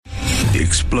The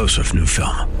explosive new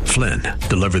film, Flynn,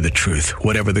 deliver the truth,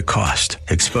 whatever the cost,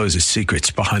 exposes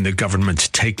secrets behind the government's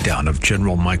takedown of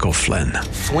General Michael Flynn.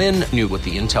 Flynn knew what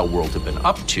the intel world had been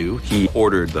up to. He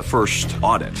ordered the first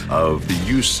audit of the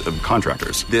use of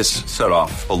contractors. This set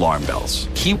off alarm bells.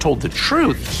 He told the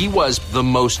truth. He was the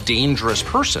most dangerous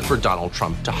person for Donald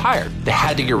Trump to hire. They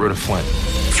had to get rid of Flynn.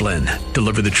 Flynn,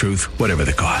 deliver the truth, whatever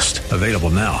the cost. Available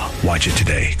now. Watch it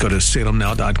today. Go to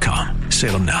salemnow.com.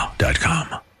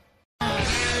 salemnow.com.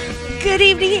 Good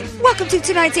evening. Welcome to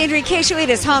tonight's Andrea K. Show. It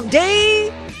is Hump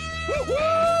Day.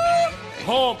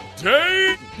 Hump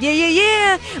Day?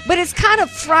 Yeah. But it's kind of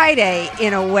Friday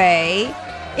in a way.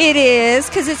 It is,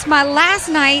 because it's my last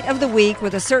night of the week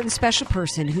with a certain special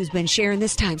person who's been sharing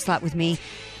this time slot with me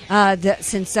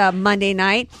since Monday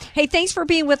night. Hey, thanks for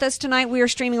being with us tonight. We are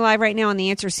streaming live right now on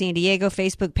the Answer San Diego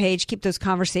Facebook page. Keep those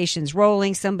conversations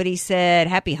rolling. Somebody said,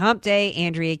 Happy Hump Day,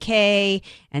 Andrea K.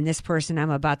 And this person I'm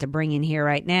about to bring in here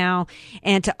right now.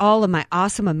 And to all of my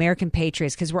awesome American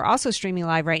patriots, because we're also streaming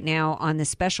live right now on this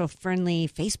special friendly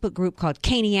Facebook group called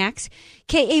Kayniacs,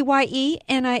 Kayniacs.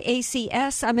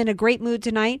 I'm in a great mood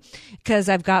tonight because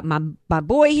I've got my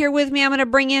boy here with me I'm going to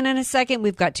bring in a second.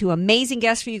 We've got two amazing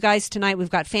guests for you guys tonight. We've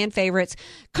got fan favorites,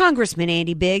 Congressman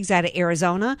Andy Biggs out of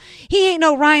Arizona. He ain't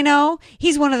no rhino.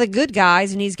 He's one of the good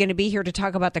guys, and he's going to be here to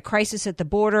talk about the crisis at the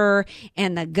border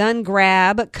and the gun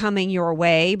grab coming your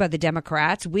way by the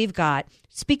Democrats. We've got,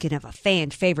 speaking of a fan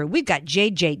favorite, we've got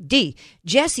JJD,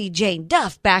 Jesse Jane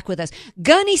Duff, back with us.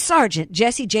 Gunny Sergeant,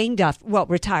 Jesse Jane Duff, well,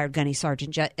 retired Gunny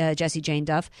Sergeant Jesse Jane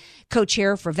Duff,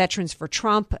 co-chair for Veterans for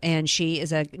Trump, and she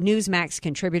is a Newsmax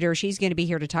contributor. She's going to be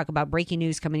here to talk about breaking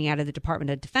news coming out of the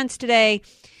Department of Defense today.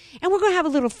 And we're going to have a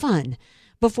little fun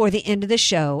before the end of the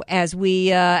show as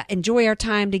we enjoy our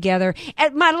time together.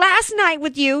 At my last night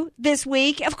with you this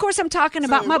week, of course, I'm talking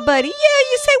about my buddy.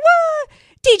 Yeah, you say what?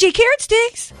 DJ Carrot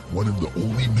Sticks. One of the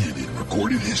only men in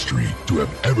recorded history to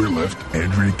have ever left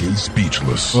Andrea K.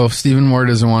 speechless. Well, if Stephen Moore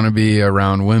doesn't want to be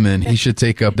around women, he should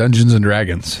take up Dungeons and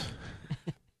Dragons.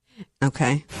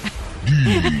 Okay.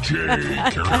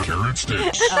 DJ Carrot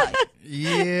Sticks.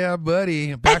 Yeah,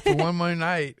 buddy. Back for one more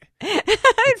night.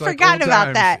 I'd forgotten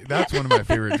about that. That's one of my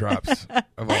favorite drops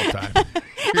of all time.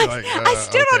 I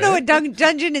still don't know what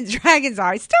Dungeons and Dragons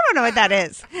are. I still don't know what that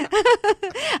is.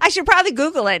 I should probably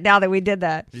Google it now that we did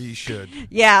that. You should.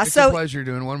 Yeah. It's a pleasure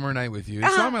doing one more night with you.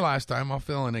 It's not my last time. I'll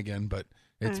fill in again, but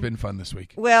it's been fun this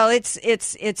week. Well,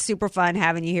 it's super fun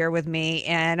having you here with me,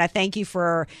 and I thank you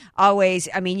for always.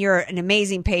 I mean, you're an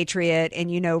amazing patriot,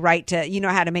 and you know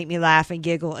how to make me laugh and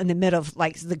giggle in the middle of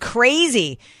like the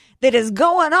crazy that is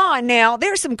going on now.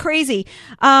 There's some crazy.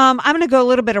 I'm going to go a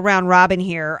little bit around robin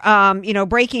here.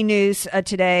 Breaking news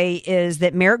today is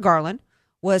that Merrick Garland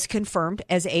was confirmed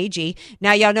as AG.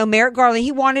 Now, y'all know Merrick Garland,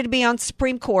 he wanted to be on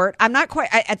Supreme Court. I'm not quite,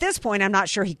 at this point, I'm not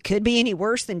sure he could be any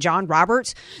worse than John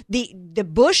Roberts, the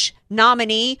Bush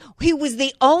nominee. He was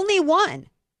the only one.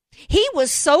 He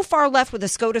was so far left with the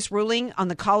SCOTUS ruling on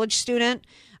the college student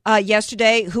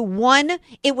yesterday who won.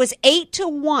 It was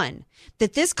 8-1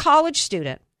 that this college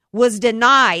student was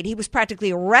denied. He was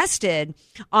practically arrested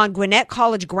on Gwinnett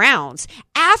College grounds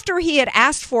after he had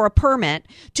asked for a permit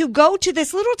to go to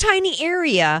this little tiny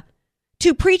area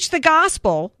to preach the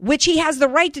gospel, which he has the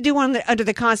right to do under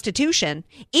the Constitution.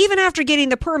 Even after getting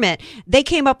the permit, they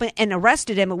came up and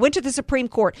arrested him and went to the Supreme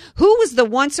Court. Who was the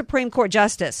one Supreme Court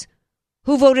justice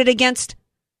who voted against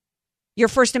your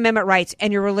First Amendment rights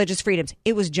and your religious freedoms?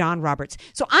 It was John Roberts.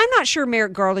 So I'm not sure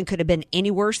Merrick Garland could have been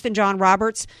any worse than John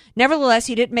Roberts. Nevertheless,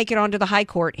 he didn't make it onto the high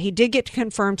court. He did get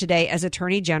confirmed today as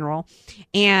Attorney General.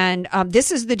 And this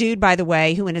is the dude, by the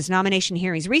way, who in his nomination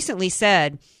hearings recently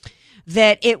said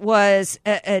that it was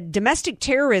a domestic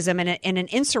terrorism and an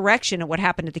insurrection at what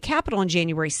happened at the Capitol on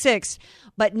January 6th,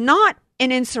 but not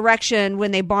an insurrection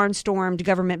when they barnstormed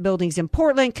government buildings in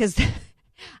Portland, because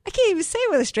I can't even say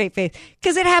it with a straight face,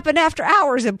 because it happened after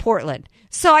hours in Portland.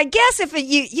 So I guess if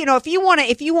you want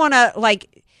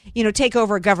to take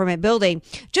over a government building,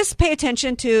 just pay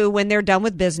attention to when they're done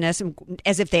with business,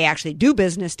 as if they actually do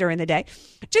business during the day.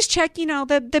 Just check,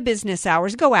 the business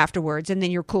hours, go afterwards, and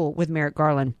then you're cool with Merrick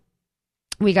Garland.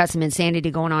 We got some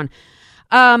insanity going on.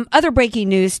 Other breaking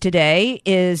news today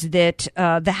is that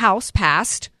the House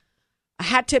passed a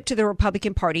hat tip to the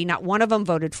Republican Party. Not one of them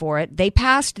voted for it. They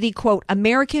passed the, quote,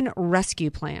 American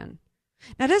Rescue Plan.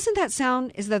 Now, doesn't that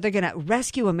sound as though they're going to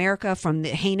rescue America from the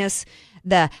heinous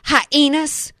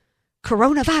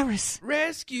coronavirus?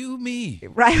 Rescue me.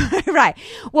 Right.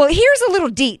 Well, here's a little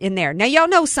deet in there. Now, y'all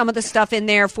know some of the stuff in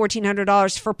there,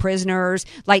 $1,400 for prisoners,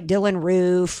 like Dylan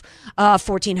Roof,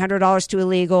 $1,400 to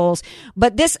illegals.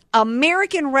 But this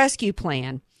American Rescue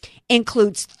Plan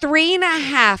includes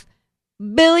 $3.5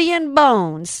 billion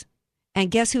bones. And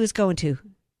guess who it's going to?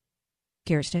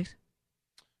 Carrot sticks.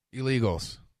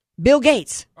 Illegals. Bill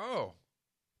Gates. Oh.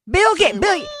 Bill Gates.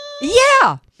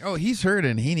 Yeah. Oh, he's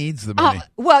hurting. He needs the money.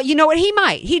 Well, you know what? He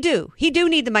might. He do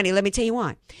need the money. Let me tell you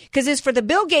why. Because it's for the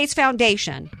Bill Gates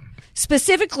Foundation,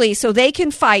 specifically so they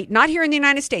can fight, not here in the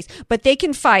United States, but they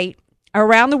can fight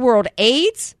around the world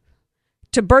AIDS,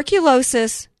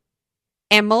 tuberculosis,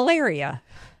 and malaria.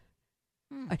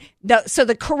 So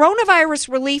the coronavirus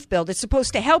relief bill that's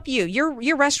supposed to help you,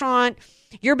 your restaurant,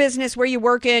 your business where you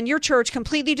work in, your church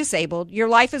completely disabled, your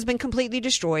life has been completely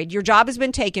destroyed, your job has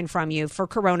been taken from you for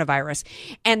coronavirus.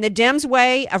 And the Dems'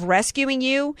 way of rescuing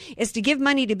you is to give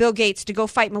money to Bill Gates to go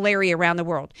fight malaria around the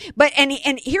world. But and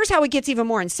here's how it gets even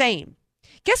more insane.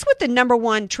 Guess what the number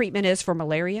one treatment is for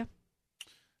malaria?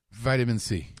 Vitamin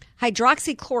C.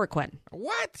 Hydroxychloroquine.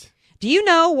 What? Do you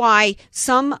know why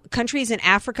some countries in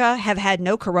Africa have had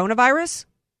no coronavirus?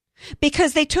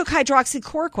 Because they took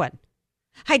hydroxychloroquine.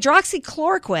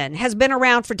 Hydroxychloroquine has been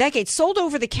around for decades, sold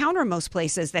over the counter in most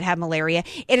places that have malaria.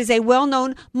 It is a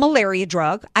well-known malaria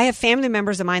drug. I have family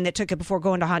members of mine that took it before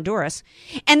going to Honduras,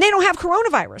 and they don't have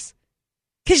coronavirus.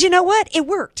 Because you know what? It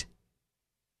worked.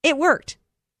 It worked.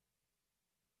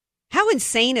 How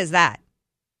insane is that?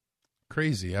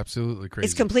 Crazy, absolutely crazy.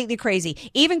 It's completely crazy.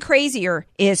 Even crazier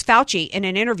is Fauci in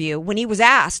an interview when he was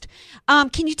asked,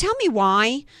 can you tell me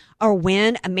why or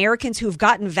when Americans who've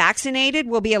gotten vaccinated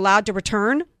will be allowed to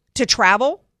return to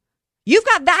travel? You've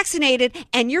got vaccinated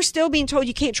and you're still being told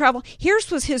you can't travel. Here's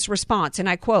was his response, and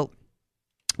I quote,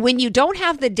 "When you don't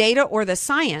have the data or the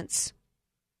science,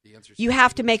 you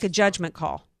have to make a judgment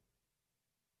call."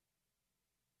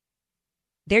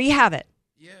 There you have it.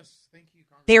 Yes, thank you.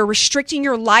 They are restricting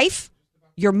your life,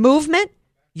 your movement,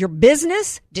 your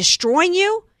business, destroying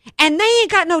you, and they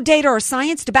ain't got no data or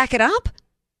science to back it up.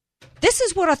 This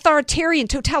is what authoritarian,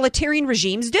 totalitarian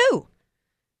regimes do.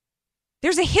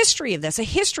 There's a history of this, a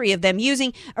history of them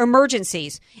using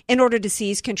emergencies in order to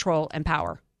seize control and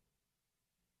power.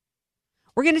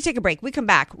 We're going to take a break. We come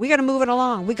back. We got to move it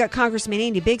along. We got Congressman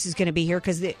Andy Biggs is going to be here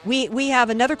because we have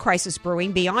another crisis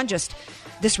brewing beyond just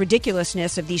this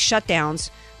ridiculousness of these shutdowns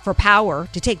for power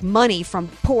to take money from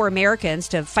poor Americans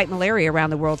to fight malaria around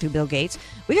the world through Bill Gates.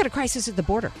 We got a crisis at the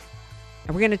border.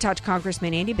 And we're going to talk to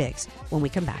Congressman Andy Biggs when we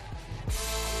come back.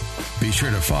 Be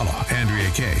sure to follow Andrea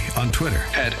Kaye on Twitter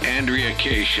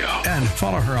 @AndreaKayeShow. and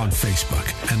follow her on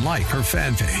Facebook and like her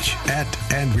fan page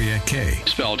 @AndreaKaye.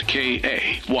 Spelled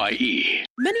Kaye.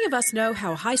 Many of us know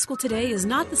how high school today is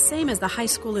not the same as the high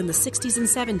school in the 60s and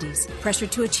 70s. Pressure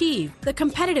to achieve, the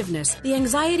competitiveness, the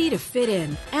anxiety to fit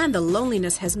in, and the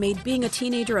loneliness has made being a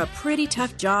teenager a pretty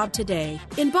tough job today.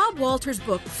 In Bob Walter's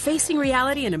book, Facing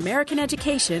Reality in American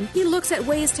Education, he looks at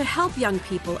ways to help young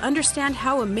people understand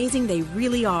how amazing they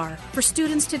really are, for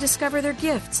students to discover their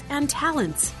gifts and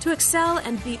talents, to excel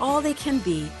and be all they can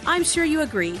be. I'm sure you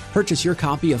agree. Purchase your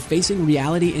copy of Facing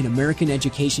Reality in American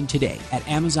Education today at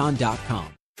Amazon.com.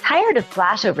 Tired of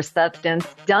flashover substance,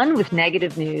 done with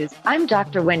negative news? I'm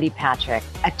Dr. Wendy Patrick,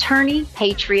 attorney,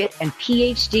 patriot, and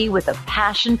PhD with a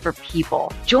passion for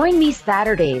people. Join me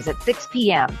Saturdays at 6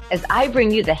 p.m. as I bring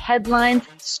you the headlines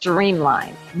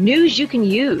streamlined. News you can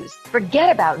use.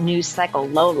 Forget about news cycle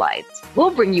lowlights. We'll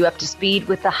bring you up to speed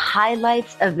with the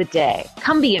highlights of the day.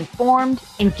 Come be informed,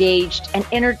 engaged, and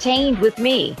entertained with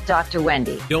me, Dr.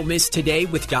 Wendy. Don't miss Today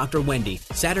with Dr. Wendy,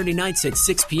 Saturday nights at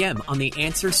 6 p.m. on The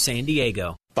Answer San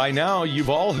Diego. By now, you've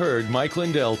all heard Mike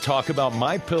Lindell talk about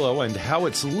MyPillow and how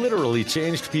it's literally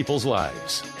changed people's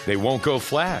lives. They won't go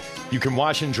flat. You can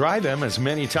wash and dry them as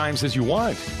many times as you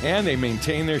want, and they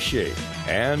maintain their shape.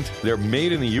 And they're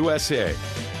made in the USA.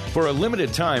 For a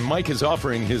limited time, Mike is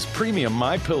offering his premium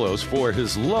MyPillows for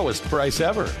his lowest price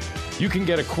ever. You can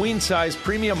get a queen-size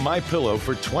premium MyPillow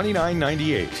for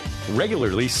 $29.98,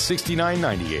 regularly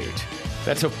 $69.98.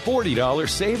 That's a $40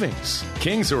 savings.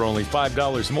 Kings are only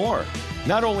 $5 more.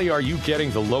 Not only are you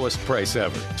getting the lowest price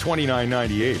ever,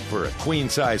 $29.98 for a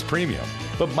queen-size premium,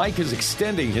 but Mike is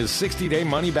extending his 60-day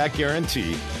money-back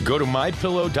guarantee. Go to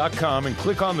MyPillow.com and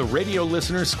click on the radio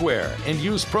listener square and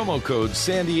use promo code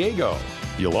San Diego.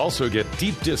 You'll also get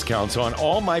deep discounts on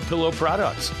all MyPillow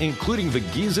products, including the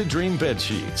Giza Dream bed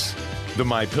sheets, the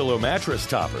MyPillow mattress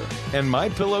topper, and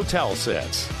MyPillow towel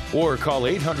sets. Or call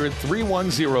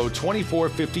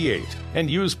 800-310-2458 and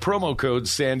use promo code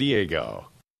San Diego.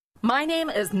 My name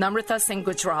is Namrata Singh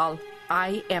Gujral.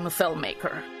 I am a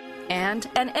filmmaker and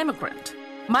an immigrant.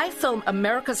 My film,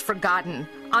 America's Forgotten,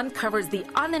 uncovers the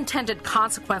unintended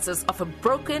consequences of a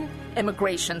broken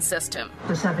immigration system.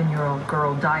 The 7-year-old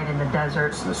girl died in the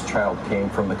desert. This child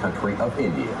came from the country of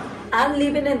India. I'm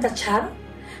living in Tachara.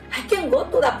 I can go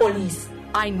to the police.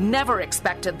 I never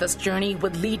expected this journey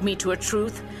would lead me to a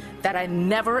truth that I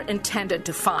never intended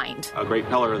to find. A great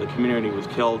pillar of the community was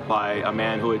killed by a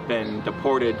man who had been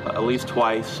deported at least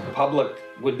twice. The public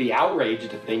would be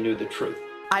outraged if they knew the truth.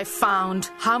 I found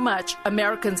how much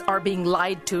Americans are being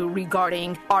lied to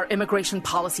regarding our immigration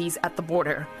policies at the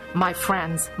border. My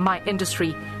friends, my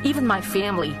industry, even my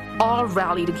family all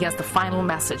rallied against the final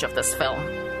message of this film.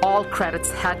 All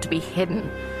credits had to be hidden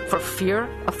for fear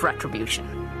of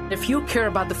retribution. If you care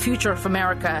about the future of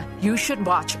America, you should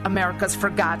watch America's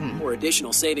Forgotten. For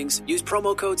additional savings, use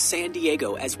promo code San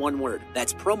Diego as one word.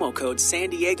 That's promo code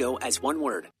San Diego as one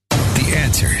word. The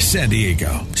Answer San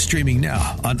Diego, streaming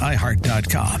now on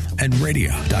iHeart.com and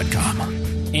radio.com.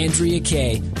 Andrea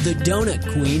Kaye, the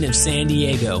donut queen of San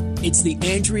Diego. It's the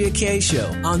Andrea Kaye Show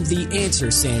on The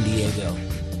Answer San Diego.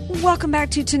 Welcome back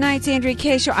to tonight's Andrea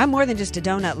Kaye Show. I'm more than just a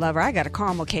donut lover. I got a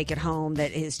caramel cake at home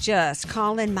that is just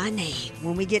calling my name.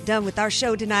 When we get done with our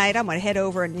show tonight, I'm going to head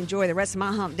over and enjoy the rest of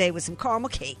my hump day with some caramel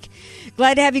cake.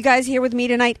 Glad to have you guys here with me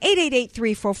tonight.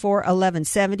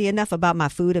 888-344-1170. Enough about my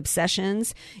food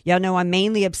obsessions. Y'all know I'm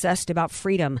mainly obsessed about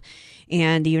freedom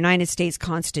and the United States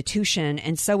Constitution,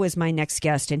 and so is my next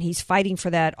guest, and he's fighting for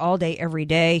that all day, every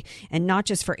day, and not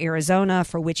just for Arizona,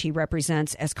 for which he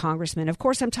represents as congressman. Of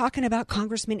course, I'm talking about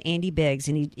Congressman Andy Biggs,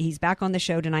 and he's back on the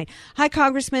show tonight. Hi,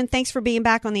 Congressman. Thanks for being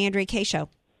back on the Andrea Kaye Show.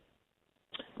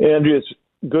 Andrea, it's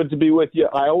good to be with you.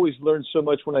 I always learn so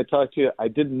much when I talk to you. I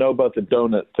didn't know about the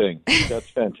donut thing. That's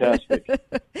fantastic.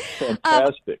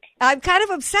 Fantastic. I'm kind of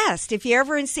obsessed. If you're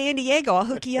ever in San Diego, I'll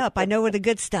hook you up. I know where the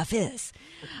good stuff is.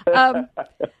 Yeah,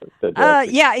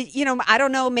 you know, I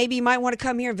don't know. Maybe you might want to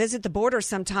come here and visit the border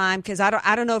sometime, because I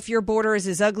don't know if your border is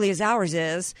as ugly as ours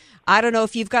is. I don't know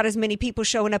if you've got as many people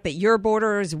showing up at your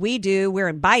border as we do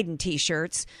wearing Biden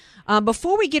T-shirts.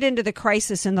 Before we get into the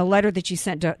crisis and the letter that you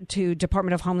sent to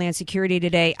Department of Homeland Security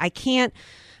today, I can't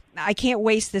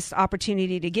waste this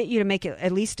opportunity to get you to make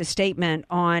at least a statement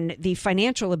on the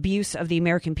financial abuse of the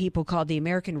American people called the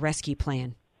American Rescue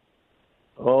Plan.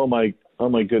 Oh my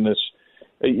goodness.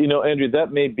 You know, Andrea,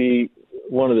 that may be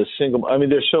one of the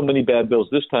there's so many bad bills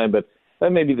this time, but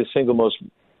that may be the single most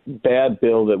bad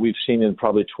bill that we've seen in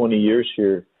probably 20 years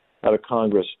here out of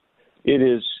Congress. It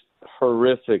is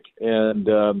horrific, and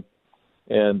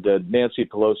Nancy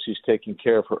Pelosi's taking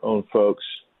care of her own folks.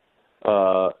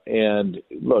 And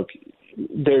look,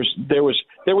 there was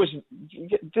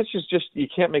this is just, you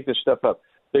can't make this stuff up.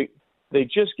 They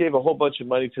just gave a whole bunch of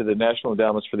money to the National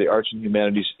Endowments for the Arts and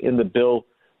Humanities in the bill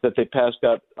that they passed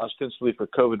out ostensibly for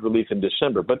COVID relief in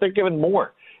December, but they're giving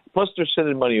more. Plus, they're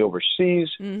sending money overseas.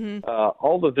 Mm-hmm.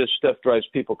 All of this stuff drives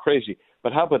people crazy.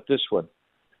 But how about this one?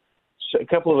 So a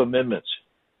couple of amendments.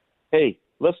 Hey,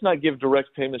 let's not give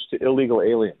direct payments to illegal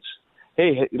aliens.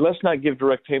 Hey, let's not give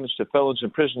direct payments to felons in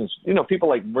prisons. You know, people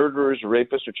like murderers or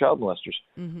rapists or child molesters.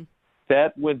 Mm-hmm.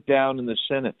 That went down in the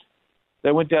Senate.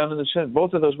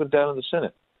 Both of those went down in the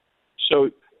Senate.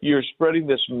 So you're spreading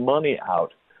this money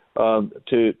out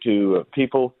to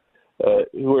people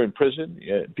who are in prison,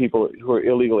 people who are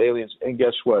illegal aliens, and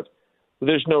guess what?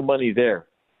 There's no money there.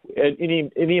 And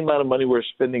any amount of money we're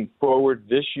spending forward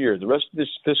this year, the rest of this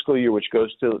fiscal year, which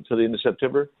goes to the end of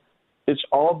September, it's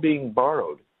all being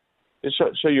borrowed.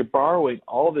 So you're borrowing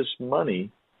all this money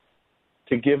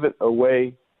to give it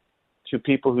away to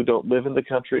people who don't live in the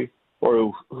country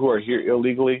or who are here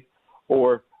illegally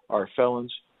or are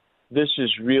felons. This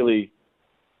is really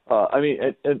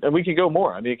and we could go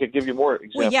more. I mean, I could give you more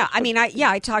examples. Well, yeah. I mean,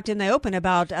 I talked in the open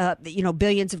about,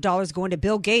 billions of dollars going to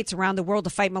Bill Gates around the world to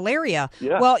fight malaria.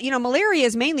 Yeah. Well, malaria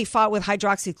is mainly fought with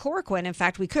hydroxychloroquine. In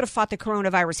fact, we could have fought the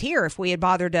coronavirus here if we had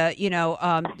bothered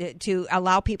to, to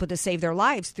allow people to save their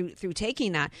lives through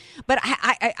taking that. But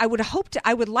I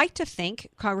would like to think,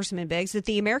 Congressman Biggs, that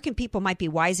the American people might be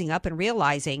wising up and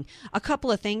realizing a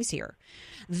couple of things here.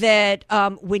 That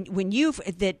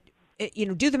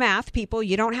do the math, people.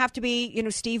 You don't have to be,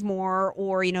 Steve Moore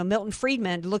or, Milton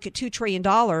Friedman to look at $2 trillion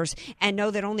and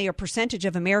know that only a percentage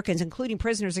of Americans, including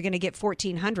prisoners, are going to get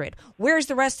 $1,400. Where's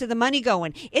the rest of the money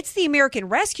going? It's the American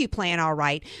Rescue Plan, all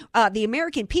right. The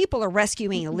American people are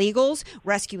rescuing illegals,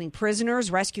 rescuing prisoners,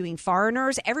 rescuing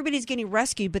foreigners. Everybody's getting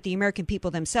rescued but the American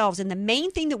people themselves. And the main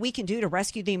thing that we can do to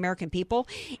rescue the American people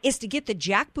is to get the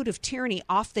jackboot of tyranny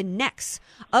off the necks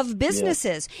of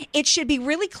businesses. Yeah. It should be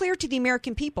really clear to the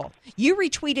American people. You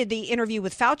retweeted the interview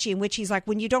with Fauci in which he's like,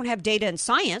 when you don't have data and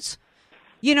science,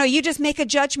 You just make a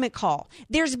judgment call.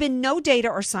 There's been no data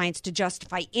or science to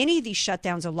justify any of these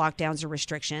shutdowns or lockdowns or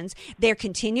restrictions. They're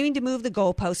continuing to move the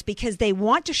goalposts because they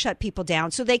want to shut people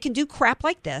down so they can do crap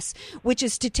like this, which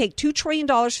is to take $2 trillion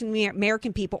from the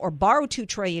American people or borrow $2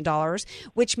 trillion,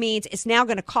 which means it's now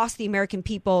going to cost the American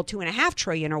people $2.5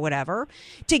 trillion or whatever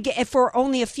to get for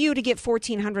only a few to get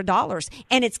 $1,400.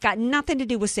 And it's got nothing to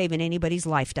do with saving anybody's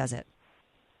life, does it?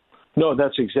 No,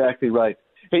 that's exactly right.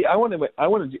 Hey, I want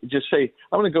to just say,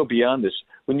 I want to go beyond this.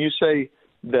 When you say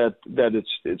that it's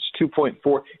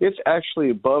 2.4, it's actually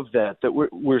above that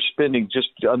we're spending just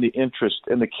on the interest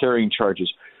and the carrying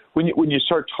charges. When you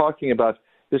start talking about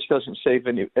this doesn't save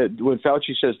any, when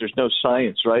Fauci says there's no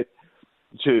science, right?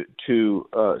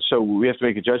 So we have to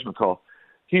make a judgment call.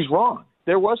 He's wrong.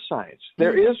 There was science.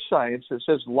 There is science that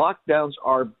says lockdowns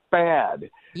are bad.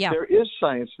 Yeah. There is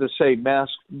science that say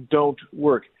masks don't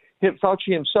work.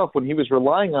 Fauci himself, when he was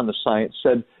relying on the science,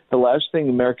 said the last thing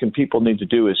American people need to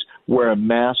do is wear a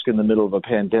mask in the middle of a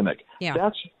pandemic. Yeah.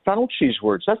 That's Fauci's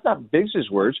words. That's not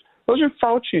Biggs's words. Those are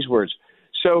Fauci's words.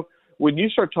 So when you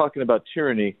start talking about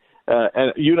tyranny,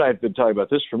 and you and I have been talking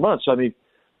about this for months, I mean,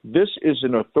 this is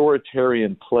an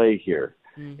authoritarian play here.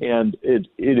 Mm-hmm. And it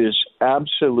is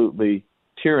absolutely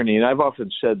tyranny. And I've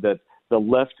often said that the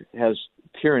left has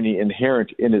tyranny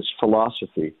inherent in its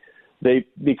philosophy.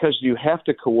 Because you have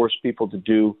to coerce people to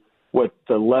do what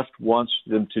the left wants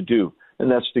them to do, and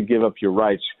that's to give up your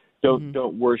rights.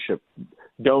 Don't worship.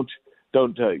 Don't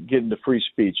get into free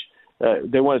speech.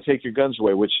 They want to take your guns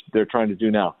away, which they're trying to do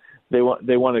now. They want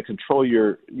to control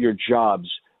your jobs,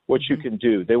 what you can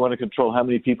do. They want to control how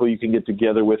many people you can get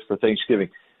together with for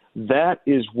Thanksgiving. That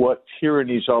is what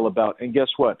tyranny is all about. And guess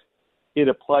what? It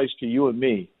applies to you and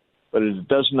me, but it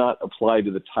does not apply to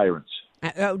the tyrants.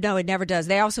 Oh, no, it never does.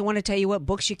 They also want to tell you what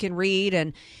books you can read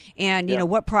and you know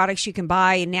what products you can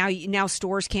buy. And now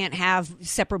stores can't have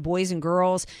separate boys and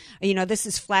girls. This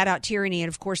is flat out tyranny. And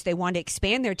of course, they want to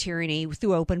expand their tyranny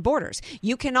through open borders.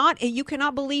 You cannot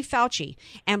believe Fauci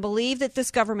and believe that this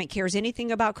government cares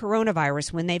anything about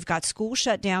coronavirus when they've got schools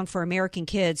shut down for American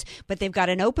kids, but they've got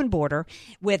an open border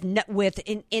with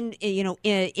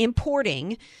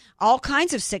importing all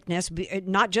kinds of sickness,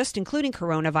 not just including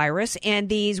coronavirus, and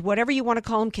these, whatever you want to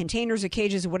call them, containers or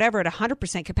cages or whatever, at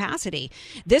 100% capacity.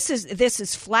 This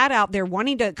is flat out. They're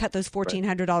wanting to cut those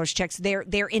 $1,400 checks.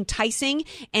 They're enticing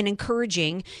and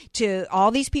encouraging to all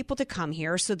these people to come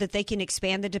here so that they can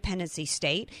expand the dependency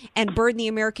state and burden the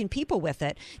American people with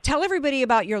it. Tell everybody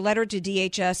about your letter to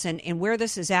DHS and where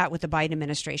this is at with the Biden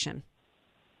administration.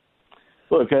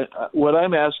 Look, what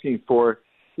I'm asking for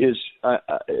is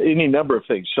any number of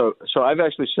things. So I've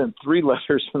actually sent 3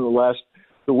 letters in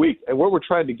the week, and what we're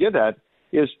trying to get at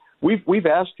is we've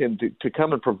asked him to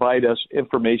come and provide us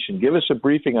information, give us a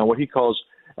briefing on what he calls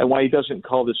and why he doesn't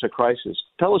call this a crisis.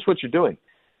 Tell us what you're doing.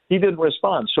 He didn't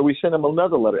respond, so we sent him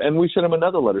another letter, and we sent him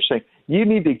another letter saying, you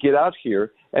need to get out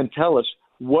here and tell us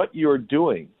what you're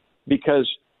doing, because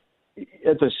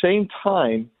at the same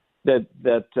time that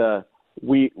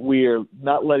we are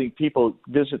not letting people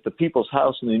visit the People's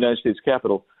House in the United States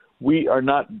Capitol, we are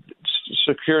not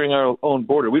securing our own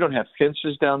border. We don't have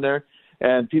fences down there,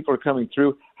 and people are coming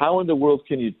through. How in the world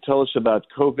can you tell us about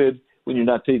COVID when you're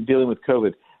not dealing with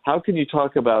COVID? How can you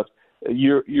talk about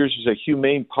yours is a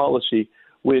humane policy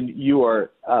when you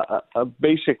are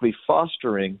basically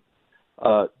fostering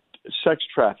sex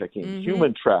trafficking,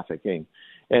 human trafficking,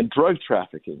 and drug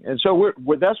trafficking? And so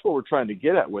that's what we're trying to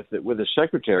get at with the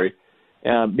secretary,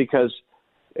 because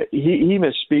he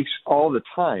misspeaks all the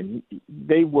time.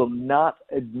 They will not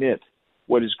admit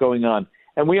what is going on.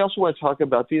 And we also want to talk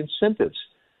about the incentives.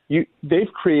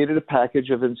 They've created a package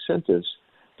of incentives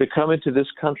to come into this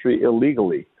country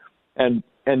illegally. And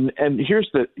here's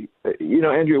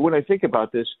Andrea, when I think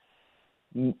about this,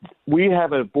 we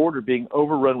have a border being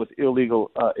overrun with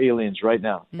illegal aliens right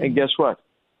now. Mm-hmm. And guess what?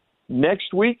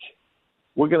 Next week,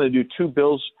 we're going to do 2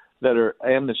 bills that are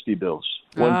amnesty bills.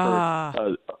 One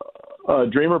for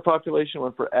Dreamer population,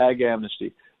 one for ag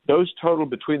amnesty. Those total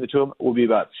between the two of them will be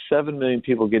about 7 million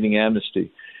people getting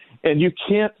amnesty. And you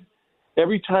can't,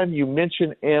 every time you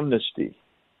mention amnesty,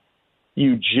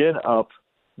 you gin up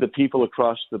the people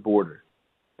across the border.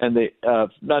 And they,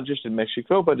 not just in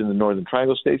Mexico, but in the Northern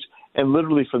Triangle states, and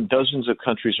literally from dozens of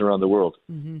countries around the world.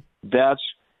 Mm-hmm. That's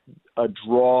a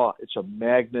draw. It's a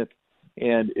magnet.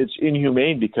 And it's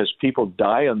inhumane because people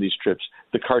die on these trips.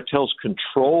 The cartels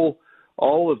control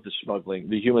all of the smuggling,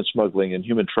 the human smuggling and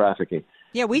human trafficking.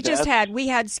 Yeah, we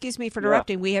had, excuse me for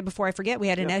interrupting, we had, before I forget, we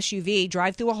had an SUV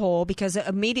drive through a hole because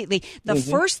immediately the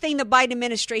first thing the Biden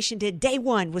administration did day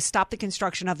one was stop the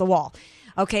construction of the wall.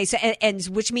 Okay, so and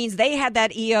which means they had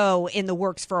that EO in the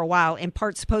works for a while, in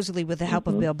part supposedly with the help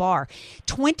of Bill Barr.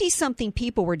 20-something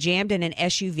people were jammed in an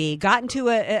SUV, got into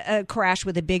a crash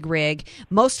with a big rig.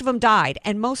 Most of them died,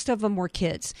 and most of them were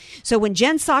kids. So when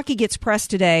Jen Psaki gets pressed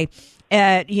today,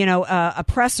 a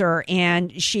presser,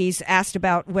 and she's asked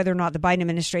about whether or not the Biden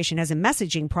administration has a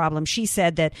messaging problem. She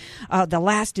said that the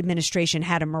last administration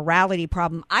had a morality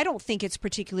problem. I don't think it's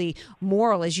particularly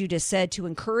moral, as you just said, to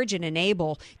encourage and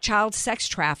enable child sex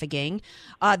trafficking,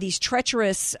 these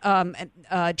treacherous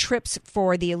trips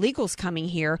for the illegals coming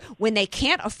here when they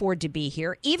can't afford to be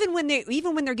here, even when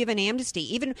they're given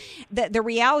amnesty. Even the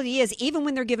reality is, even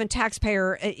when they're given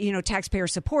taxpayer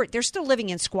support, they're still living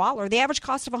in squalor. The average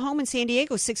cost of a home in San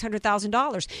Diego is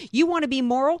 $600,000. You want to be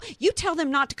moral? You tell them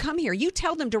not to come here. You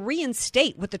tell them to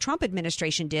reinstate what the Trump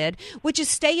administration did, which is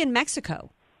stay in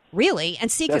Mexico, really,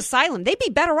 and seek asylum. They'd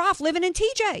be better off living in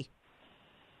TJ.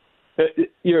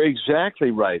 You're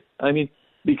exactly right. I mean,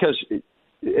 because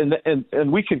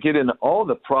and we could get into all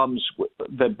the problems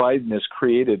that Biden has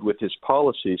created with his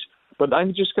policies, but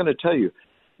I'm just going to tell you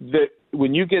that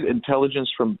when you get intelligence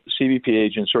from CBP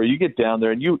agents, or you get down there,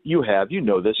 and you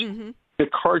know this. Mm-hmm. The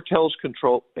cartels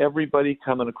control everybody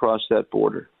coming across that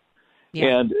border,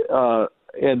 and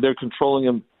they're controlling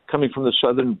them coming from the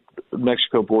southern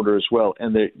Mexico border as well.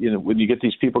 And when you get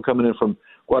these people coming in from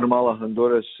Guatemala,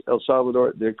 Honduras, El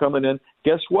Salvador, they're coming in.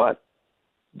 Guess what?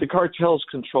 The cartel's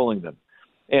controlling them,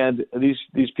 and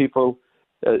these people,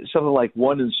 something like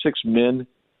 1 in 6 men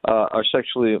are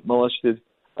sexually molested.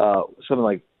 Something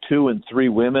like 2 in 3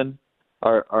 women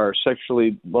are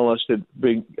sexually molested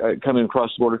coming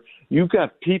across the border. You've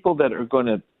got people that are going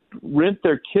to rent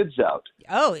their kids out.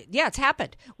 Oh, yeah, it's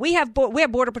happened. We have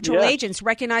Border Patrol agents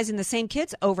recognizing the same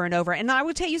kids over and over. And I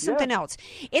will tell you something else.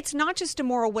 It's not just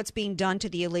immoral what's being done to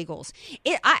the illegals.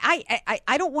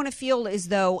 I don't want to feel as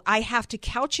though I have to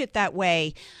couch it that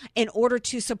way in order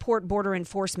to support border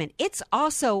enforcement. It's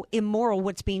also immoral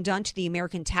what's being done to the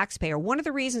American taxpayer. One of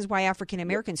the reasons why African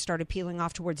Americans started peeling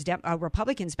off towards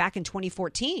Republicans back in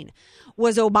 2014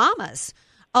 was Obama's.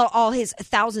 All his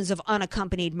thousands of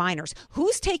unaccompanied minors.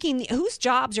 Whose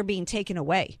jobs are being taken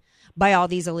away by all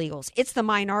these illegals? It's the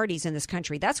minorities in this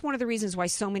country. That's one of the reasons why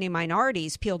so many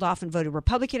minorities peeled off and voted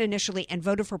Republican initially and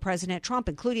voted for President Trump,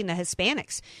 including the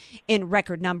Hispanics in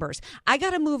record numbers. I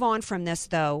got to move on from this,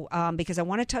 though, because I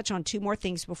want to touch on 2 more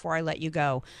things before I let you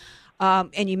go.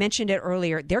 And you mentioned it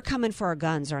earlier. They're coming for our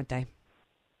guns, aren't they?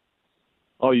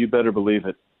 Oh, you better believe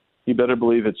it. You better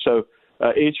believe it. So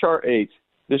H.R. 8.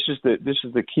 This is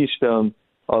the keystone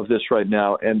of this right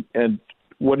now, and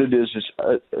what it is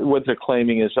what they're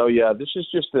claiming is, this is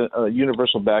just a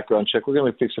universal background check. We're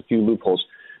going to fix a few loopholes.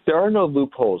 There are no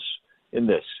loopholes in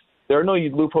this. There are no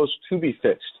loopholes to be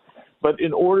fixed. But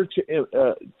in order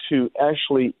to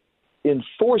actually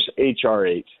enforce H.R.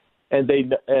 8, and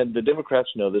the Democrats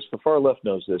know this, the far left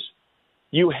knows this,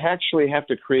 you actually have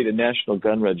to create a national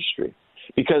gun registry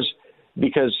because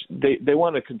they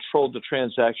want to control the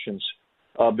transactions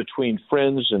between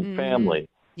friends and family.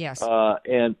 Yes.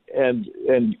 And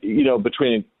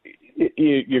between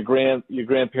your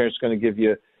grandparents going to give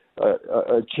you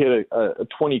a kid a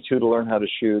 22 to learn how to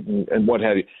shoot and what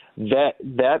have you.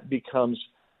 That becomes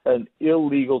an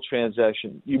illegal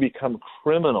transaction. You become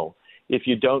criminal if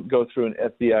you don't go through an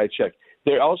FBI check.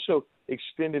 They're also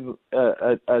extended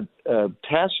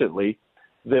tacitly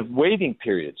the waiting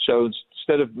period. So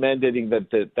instead of mandating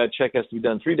that check has to be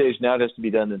done 3 days, now it has to be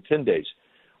done in 10 days.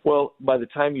 Well, by the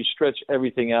time you stretch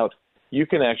everything out, you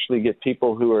can actually get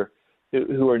people who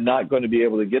are not going to be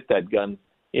able to get that gun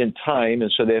in time,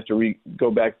 and so they have to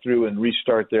go back through and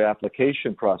restart their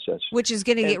application process. Which is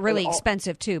going to get really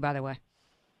expensive too, by the way.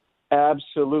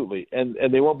 Absolutely, and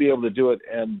they won't be able to do it.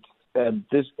 And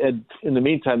in the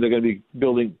meantime, they're going to be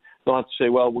building. They'll have to say,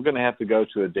 well, we're going to have to go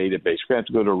to a database. We're going to have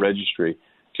to go to a registry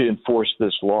to enforce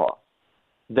this law.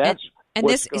 That's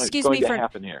what's going to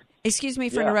happen here. Excuse me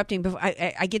for interrupting, but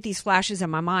I get these flashes in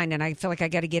my mind, and I feel like I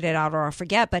got to get it out or I'll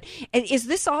forget. But is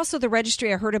this also the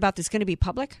registry I heard about that's going to be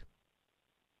public?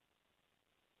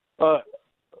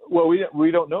 Well,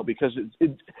 we don't know because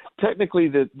technically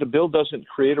the bill doesn't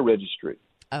create a registry.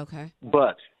 Okay.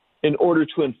 But in order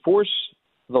to enforce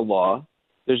the law,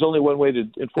 there's only one way to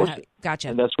enforce it. Gotcha.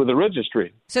 And that's with a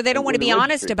registry. So they don't want to be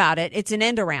honest about it. It's an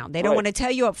end around. They don't want to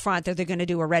tell you up front that they're going to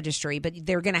do a registry, but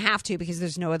they're going to have to because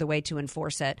there's no other way to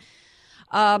enforce it.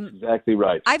 Exactly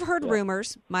right. I've heard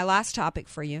rumors. My last topic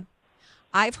for you.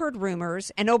 I've heard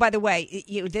rumors. And by the way,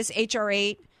 this H.R.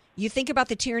 8, You think about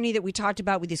the tyranny that we talked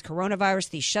about with these coronavirus,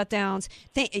 these shutdowns.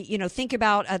 Think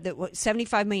about the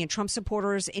 75 million Trump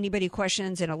supporters. Anybody who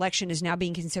questions an election is now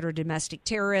being considered a domestic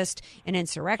terrorist, an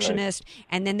insurrectionist,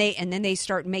 right. and then they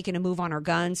start making a move on our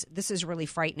guns. This is really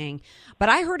frightening. But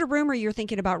I heard a rumor you're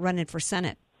thinking about running for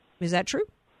Senate. Is that true?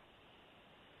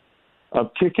 I'm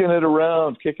kicking it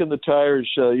around, kicking the tires,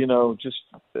 just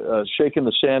shaking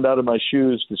the sand out of my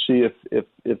shoes to see if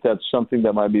that's something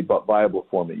that might be viable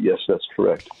for me. Yes, that's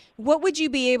correct. What would you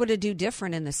be able to do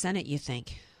different in the Senate, you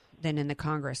think, than in the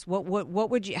Congress?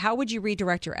 How would you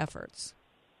redirect your efforts?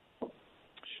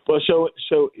 Well, so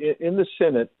in the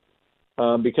Senate,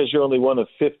 because you're only one of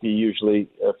 50 usually,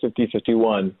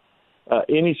 50-51,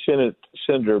 any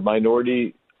senator,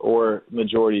 minority or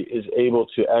majority, is able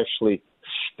to actually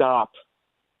stop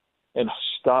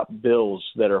bills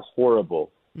that are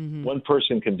horrible. Mm-hmm. One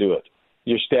person can do it.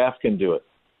 Your staff can do it.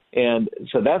 And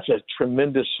so that's a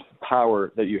tremendous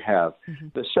power that you have. Mm-hmm.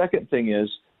 The second thing is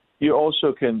you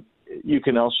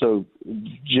can also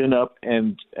gin up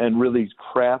and really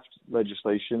craft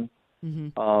legislation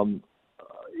in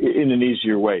an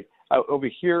easier way. Over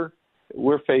here,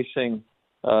 we're facing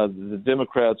the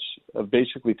Democrats have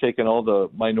basically taken all the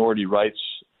minority rights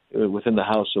within the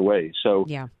House away. So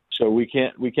we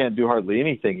can't do hardly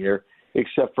anything here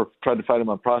except for try to fight them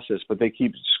on process. But they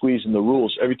keep squeezing the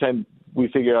rules. Every time we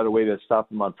figure out a way to stop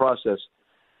them on process,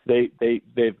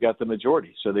 they've got the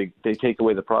majority, so they take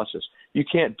away the process. You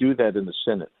can't do that in the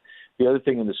Senate. The other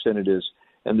thing in the Senate is,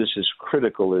 and this is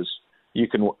critical, is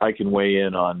I can weigh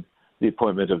in on the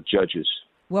appointment of judges.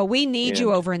 Well, we need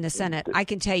you over in the Senate. I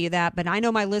can tell you that. But I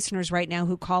know my listeners right now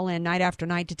who call in night after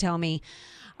night to tell me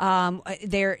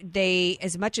they,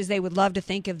 as much as they would love to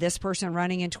think of this person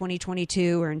running in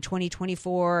 2022 or in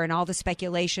 2024 and all the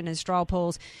speculation and straw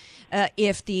polls,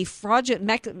 if the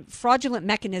fraudulent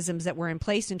mechanisms that were in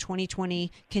place in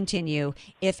 2020 continue,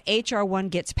 if H.R. 1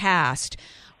 gets passed,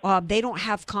 they don't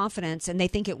have confidence, and they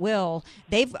think it will.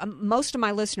 Most of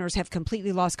my listeners have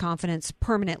completely lost confidence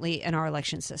permanently in our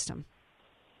election system.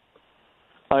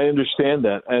 I understand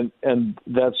that, and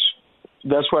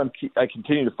that's why I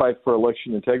continue to fight for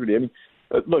election integrity. I mean,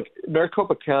 look,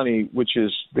 Maricopa County, which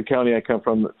is the county I come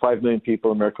from, 5 million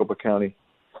people in Maricopa County,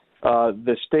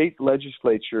 the state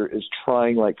legislature is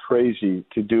trying like crazy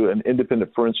to do an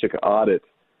independent forensic audit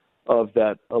of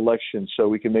that election so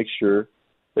we can make sure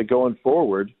that going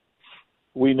forward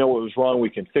we know what was wrong, we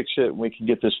can fix it, and we can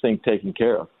get this thing taken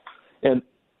care of.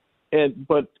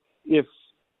 But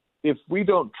if we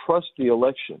don't trust the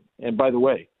election, and by the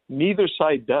way, neither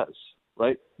side does,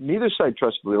 right? Neither side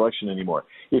trusts the election anymore.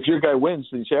 If your guy wins,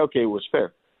 then you say, okay, it was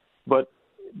fair. But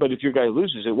if your guy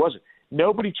loses, it wasn't.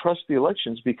 Nobody trusts the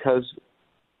elections because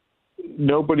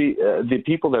the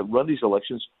people that run these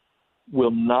elections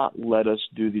will not let us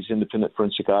do these independent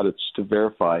forensic audits to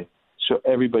verify so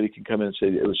everybody can come in and say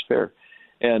it was fair.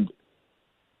 And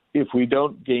if we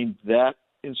don't gain that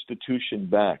institution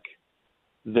back,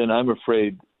 then I'm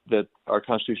afraid that our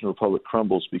constitutional republic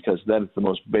crumbles, because that is the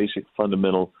most basic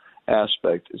fundamental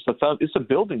aspect. It's a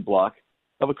building block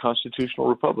of a constitutional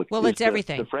republic. Well, it's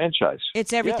everything. The franchise.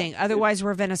 It's everything. Yeah, Otherwise,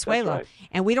 we're Venezuela. Right.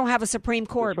 And we don't have a Supreme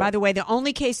Court. Right. By the way, the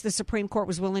only case the Supreme Court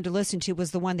was willing to listen to was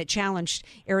the one that challenged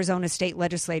Arizona state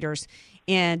legislators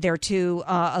in their 2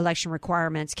 election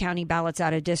requirements, counting ballots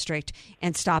out of district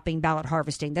and stopping ballot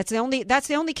harvesting. That's the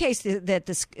only case that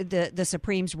the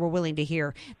Supremes were willing to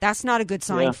hear. That's not a good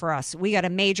sign for us. We got a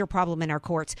major problem in our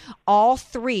courts. All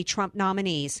 3 Trump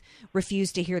nominees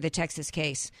refused to hear the Texas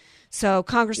case. So,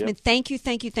 Congressman, thank you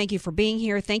for being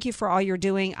here. Thank you for all you're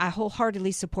doing. I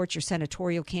wholeheartedly support your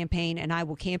senatorial campaign, and I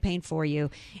will campaign for you.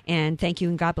 And thank you,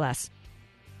 and God bless.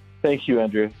 Thank you,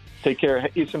 Andrea. Take care.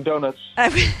 Eat some donuts. I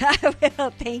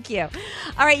will. Thank you.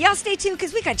 All right, y'all stay tuned,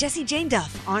 because we got Jessie Jane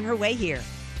Duff on her way here.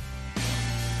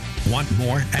 Want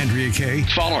more Andrea Kaye?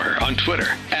 Follow her on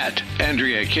Twitter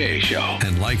 @AndreaKayeShow.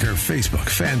 And like her Facebook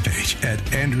fan page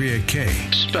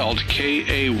 @AndreaKaye. Spelled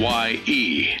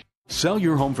Kaye. Sell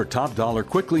your home for top dollar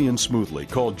quickly and smoothly.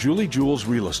 Call Julie Jules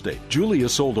Real Estate. Julie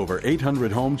has sold over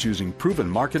 800 homes using proven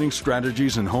marketing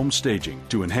strategies and home staging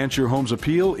to enhance your home's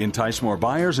appeal, entice more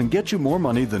buyers, and get you more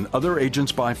money than other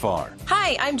agents by far.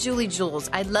 Hi, I'm Julie Jules.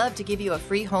 I'd love to give you a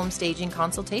free home staging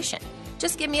consultation.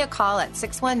 Just give me a call at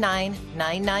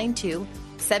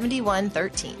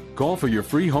 619-992-7113. Call for your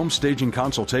free home staging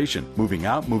consultation. Moving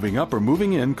out, moving up, or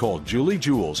moving in, call Julie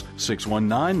Jules,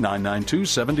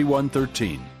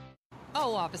 619-992-7113.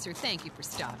 Oh, Officer, thank you for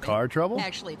stopping. Car trouble?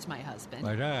 Actually, it's my husband.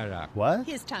 What?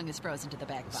 His tongue is frozen to the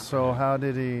back bumper. So how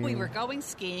did he... We were going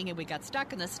skiing and we got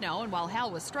stuck in the snow, and while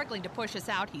Hal was struggling to push us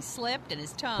out, he slipped and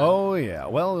his tongue... Oh, yeah.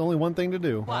 Well, only one thing to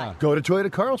do. What? Go to Toyota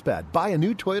Carlsbad. Buy a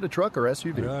new Toyota truck or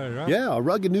SUV. Yeah, a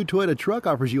rugged new Toyota truck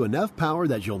offers you enough power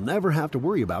that you'll never have to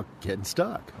worry about getting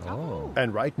stuck. Oh.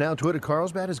 And right now, Toyota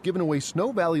Carlsbad is giving away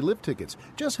Snow Valley lift tickets.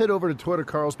 Just head over to Toyota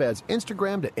Carlsbad's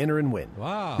Instagram to enter and win.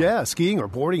 Wow. Yeah, skiing or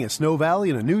boarding in Snow Valley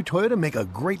and a new Toyota make a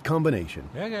great combination.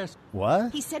 Yeah, guys.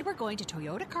 What? He said we're going to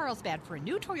Toyota Carlsbad for a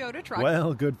new Toyota truck.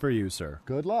 Well, good for you, sir.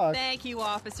 Good luck. Thank you,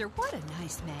 officer. What a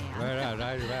nice man.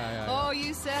 Right. Oh,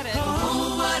 you said it.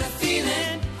 Oh, what a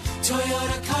feeling.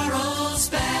 Toyota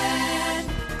Carlsbad.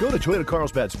 Go to Toyota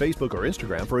Carlsbad's Facebook or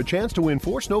Instagram for a chance to win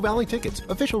 4 Snow Valley tickets.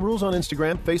 Official rules on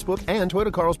Instagram, Facebook, and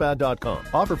ToyotaCarlsbad.com.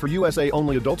 Offer for USA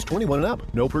only, adults 21 and up.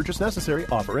 No purchase necessary.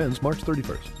 Offer ends March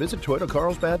 31st. Visit Toyota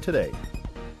Carlsbad today.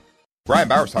 Brian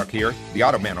Bowersock here, the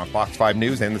Auto Man on Fox 5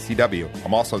 News and the CW.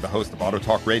 I'm also the host of Auto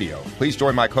Talk Radio. Please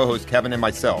join my co-host Kevin and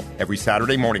myself every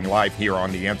Saturday morning live here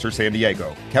on The Answer San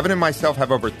Diego. Kevin and myself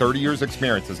have over 30 years'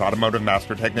 experience as automotive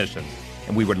master technicians,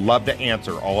 and we would love to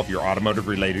answer all of your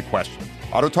automotive-related questions.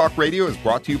 Auto Talk Radio is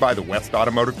brought to you by the West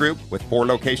Automotive Group, with 4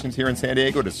 locations here in San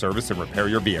Diego to service and repair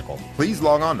your vehicle. Please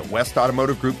log on to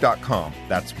westautomotivegroup.com.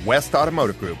 That's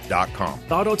westautomotivegroup.com.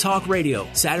 Auto Talk Radio,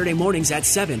 Saturday mornings at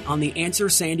 7 on The Answer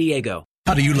San Diego.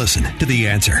 How do you listen to The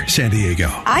Answer San Diego?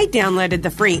 I downloaded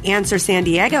the free Answer San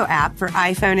Diego app for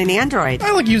iPhone and Android.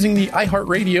 I like using the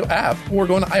iHeartRadio app or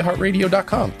going to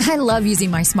iHeartRadio.com. I love using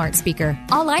my smart speaker.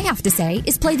 All I have to say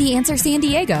is play The Answer San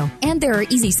Diego. And there are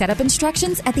easy setup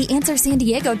instructions at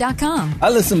theanswersandiego.com.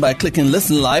 I listen by clicking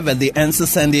Listen Live at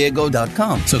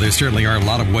theanswersandiego.com. So there certainly are a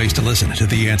lot of ways to listen to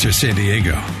The Answer San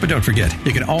Diego. But don't forget,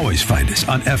 you can always find us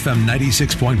on FM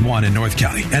 96.1 in North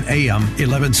County and AM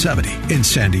 1170 in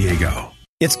San Diego.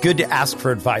 It's good to ask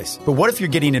for advice, but what if you're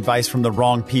getting advice from the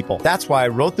wrong people? That's why I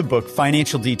wrote the book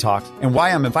Financial Detox and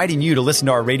why I'm inviting you to listen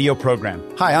to our radio program.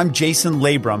 Hi, I'm Jason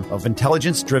Labrum of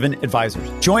Intelligence Driven Advisors.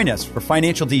 Join us for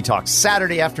Financial Detox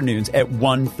Saturday afternoons at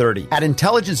 1:30. At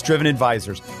Intelligence Driven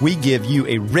Advisors, we give you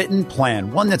a written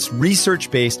plan, one that's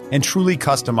research-based and truly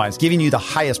customized, giving you the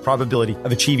highest probability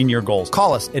of achieving your goals.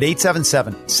 Call us at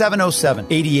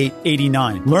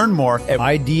 877-707-8889. Learn more at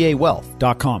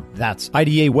IDAWealth.com. That's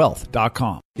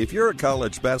IDAWealth.com. If you're a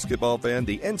college basketball fan,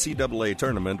 the NCAA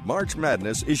Tournament March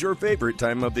Madness is your favorite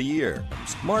time of the year.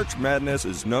 March Madness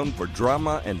is known for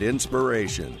drama and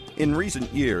inspiration. In recent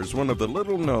years, one of the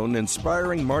little-known,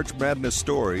 inspiring March Madness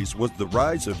stories was the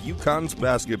rise of UConn's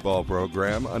basketball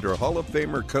program under Hall of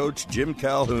Famer coach Jim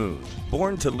Calhoun.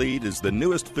 Born to Lead is the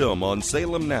newest film on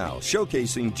Salem Now,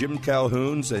 showcasing Jim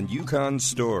Calhoun's and UConn's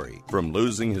story. From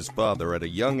losing his father at a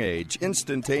young age,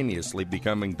 instantaneously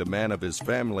becoming the man of his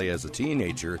family as a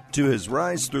teenager, to his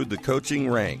rise through the coaching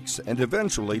ranks, and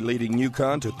eventually leading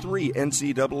UConn to 3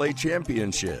 NCAA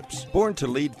championships. Born to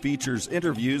Lead features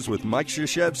interviews with Mike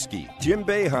Krzyzewski, Jim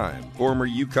Boeheim, former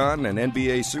UConn and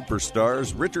NBA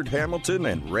superstars Richard Hamilton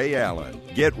and Ray Allen.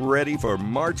 Get ready for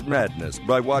March Madness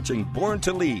by watching Born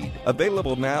to Lead,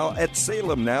 available now at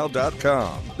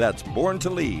salemnow.com. That's Born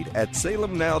to Lead at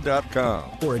salemnow.com.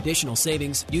 For additional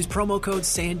savings, use promo code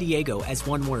San Diego as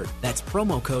one word. That's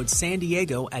promo code San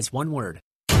Diego as one word.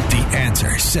 The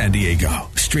Answer San Diego.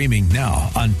 Streaming now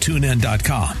on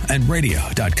TuneIn.com and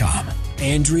Radio.com.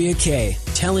 Andrea Kaye,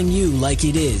 telling you like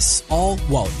it is, all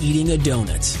while eating a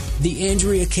donut. The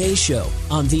Andrea Kaye Show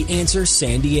on The Answer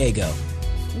San Diego.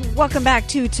 Welcome back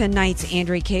to tonight's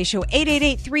Andrea Kaye Show.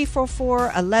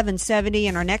 888-344-1170.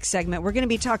 In our next segment, we're going to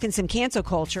be talking some cancel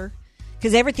culture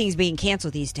because everything's being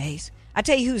canceled these days. I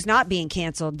tell you who's not being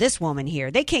canceled, this woman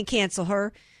here. They can't cancel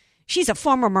her. She's a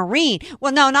former Marine.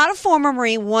 Well, no, not a former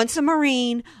Marine. Once a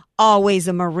Marine, always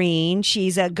a Marine.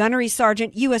 She's a gunnery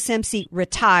sergeant, USMC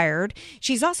retired.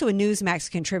 She's also a Newsmax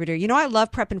contributor. You know, I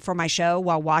love prepping for my show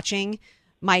while watching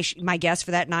my guest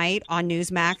for that night on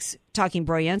Newsmax, Talking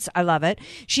Brilliance. I love it.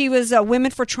 She was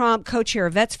Women for Trump, co-chair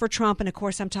of Vets for Trump. And, of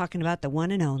course, I'm talking about the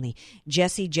one and only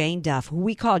Jessie Jane Duff, who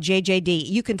we call JJD.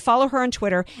 You can follow her on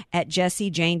Twitter at Jessie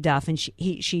Jane Duff. And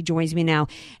she joins me now.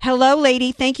 Hello,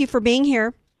 lady. Thank you for being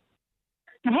here.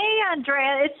 Hey,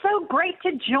 Andrea, it's so great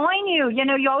to join you. You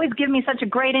know, you always give me such a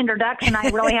great introduction. I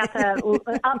really have to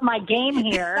up my game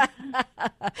here.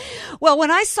 Well, when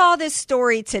I saw this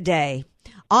story today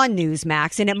on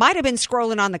Newsmax, and it might have been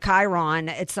scrolling on the Chiron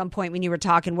at some point when you were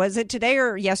talking. Was it today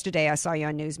or yesterday I saw you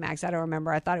on Newsmax? I don't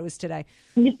remember. I thought it was today.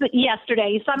 Yesterday.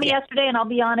 You saw me yesterday, and I'll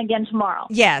be on again tomorrow.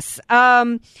 Yes.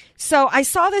 So I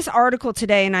saw this article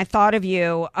today, and I thought of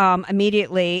you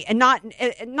immediately, and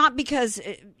not because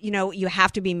you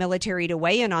have to be military to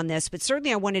weigh in on this, but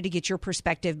certainly I wanted to get your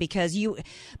perspective because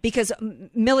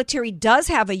military does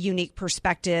have a unique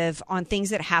perspective on things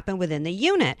that happen within the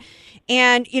unit.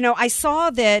 And I saw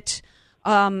that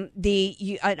an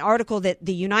article that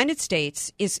the United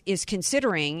States is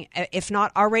considering, if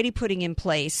not already putting in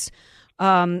place,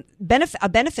 a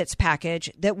benefits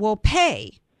package that will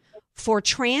pay for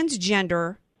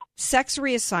transgender sex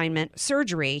reassignment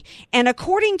surgery. And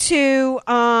according to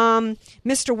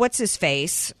Mr.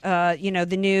 What's-His-Face,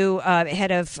 the new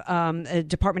head of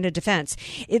Department of Defense,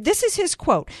 this is his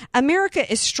quote: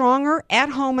 "America is stronger at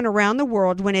home and around the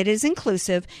world when it is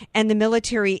inclusive, and the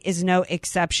military is no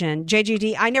exception."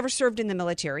 JGD, I never served in the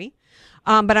military,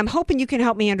 but I'm hoping you can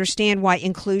help me understand why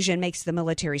inclusion makes the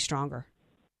military stronger.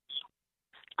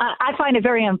 I find it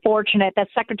very unfortunate that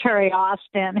Secretary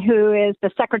Austin, who is the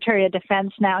Secretary of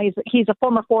Defense now, he's a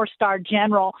former 4-star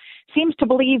general, seems to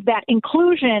believe that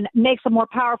inclusion makes a more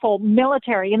powerful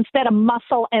military instead of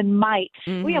muscle and might.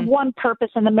 Mm-hmm. We have one purpose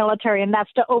in the military, and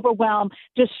that's to overwhelm,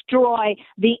 destroy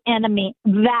the enemy.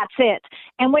 That's it.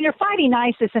 And when you're fighting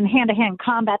ISIS in hand-to-hand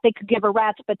combat, they could give a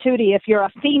rat's patootie if you're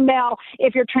a female,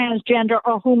 if you're transgender,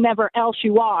 or whomever else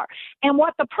you are. And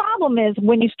what the problem is,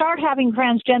 when you start having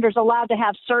transgenders allowed to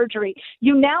have surgery,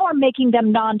 you now are making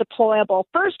them non-deployable.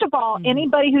 First of all,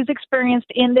 anybody who's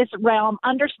experienced in this realm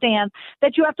understands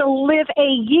that you have to live a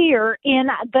year in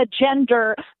the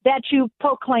gender that you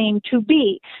proclaim to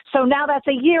be. So now that's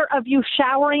a year of you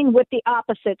showering with the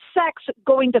opposite sex,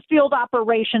 going to field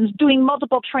operations, doing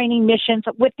multiple training missions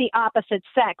with the opposite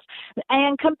sex,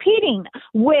 and competing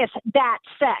with that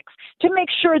sex to make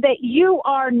sure that you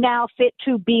are now fit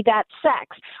to be that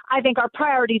sex. I think our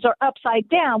priorities are upside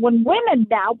down when women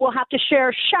now will have to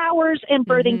share showers and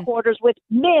birthing quarters with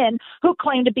men who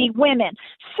claim to be women.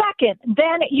 Second,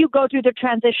 then you go through the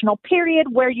transitional period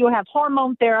where you have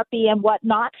hormone therapy and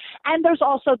whatnot. And there's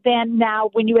also then now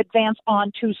when you advance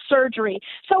on to surgery.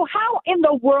 So how in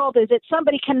the world is it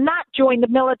somebody cannot join the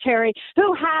military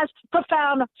who has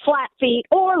profound flat feet,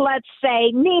 or let's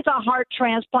say needs a heart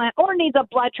transplant, or needs a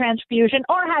blood transfusion,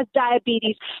 or has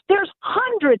diabetes? There's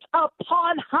hundreds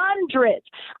upon hundreds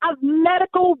of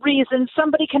medical reasons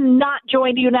somebody cannot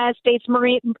join the United States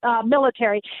Marine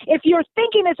military. If you're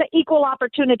thinking as an equal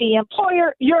opportunity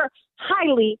employer, you're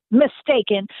highly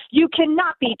mistaken. You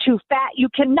cannot be too fat. You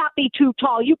cannot be too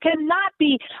tall. You cannot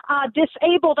be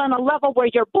disabled on a level where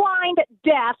you're blind,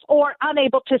 deaf, or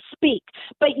unable to speak.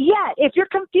 But yet, if you're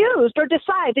confused or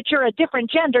decide that you're a different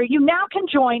gender, you now can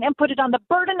join and put it on the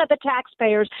burden of the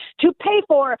taxpayers to pay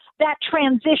for that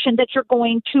transition that you're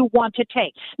going to want to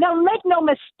take. Now, make no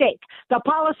mistake, the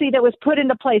policy that was put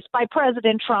into place by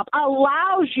President Trump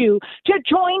allows you to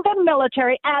join the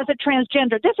military as a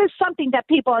transgender. This is something that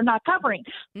people are not covering.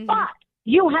 But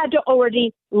you had to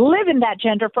already live in that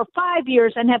gender for 5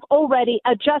 years and have already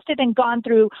adjusted and gone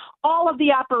through all of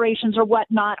the operations or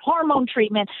whatnot, hormone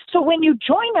treatment. So when you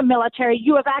join the military,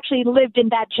 you have actually lived in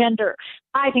that gender.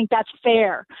 I think that's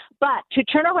fair. But to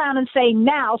turn around and say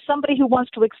now somebody who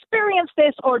wants to experience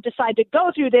this or decide to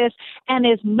go through this and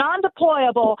is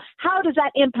non-deployable, how does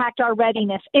that impact our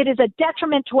readiness? It is a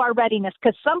detriment to our readiness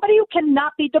because somebody who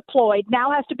cannot be deployed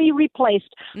now has to be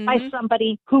replaced by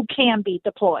somebody who can be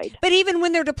deployed. But even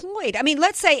when they're deployed, I mean,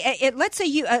 let's say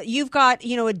you've got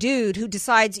a dude who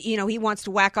decides he wants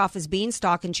to whack off his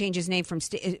beanstalk and change his name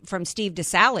from Steve to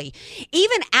Sally.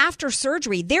 Even after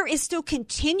surgery, there is still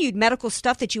continued medical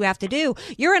stuff that you have to do.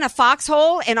 You're in a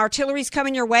foxhole and artillery's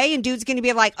coming your way, and dude's going to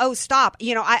be like, "Oh, stop!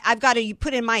 I've got to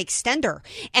put in my extender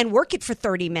and work it for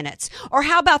 30 minutes." Or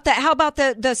how about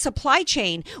the supply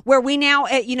chain where we now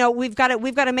we've got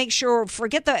to make sure.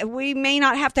 We may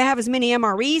not have to have as many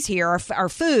MREs here, our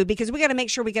food, because we got to make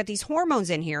sure we got these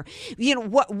hormones in here.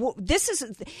 This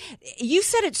is. You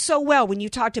said it so well when you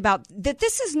talked about that.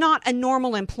 This is not a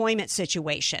normal employment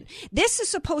situation. This is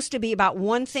supposed to be about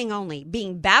one thing only: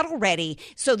 being battle ready,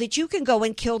 so that you can go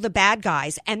and kill the bad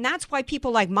guys. And that's why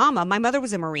people like Mama, my mother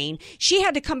was a Marine, she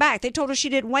had to come back. They told her she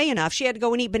didn't weigh enough. She had to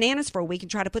go and eat bananas for a week and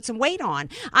try to put some weight on.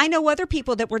 I know other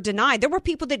people that were denied. There were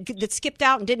people that skipped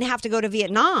out and didn't have to go to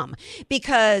Vietnam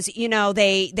because,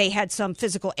 they had some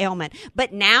physical ailment.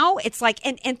 But now it's like,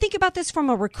 and think about this from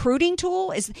a recruiting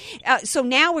tool? So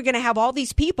now we're going to have all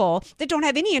these people that don't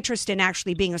have any interest in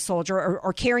actually being a soldier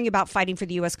or caring about fighting for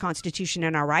the U.S. Constitution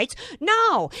and our rights.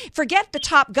 No, forget the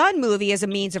Top Gun movie as a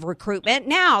means of recruitment.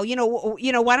 Now,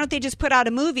 why don't they just put out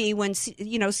a movie when,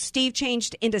 Steve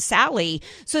changed into Sally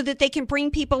so that they can bring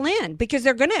people in, because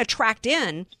they're going to attract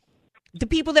in the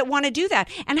people that want to do that.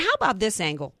 And how about this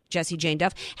angle, Jessie Jane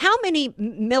Duff? How many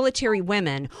military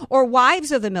women or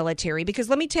wives of the military? Because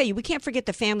let me tell you, we can't forget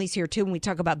the families here too when we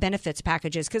talk about benefits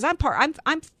packages. Because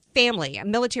I'm family, a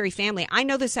military family. I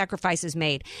know the sacrifices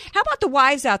made. How about the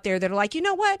wives out there that are like, you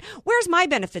know what? Where's my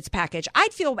benefits package?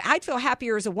 I'd feel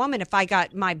happier as a woman if I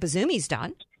got my bazoomies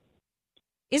done.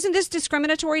 Isn't this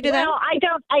discriminatory to them? Well,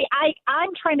 I'm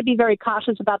trying to be very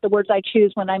cautious about the words I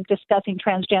choose when I'm discussing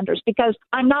transgenders, because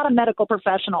I'm not a medical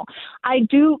professional. I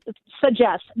do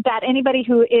suggest that anybody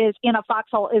who is in a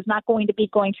foxhole is not going to be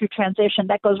going through transition.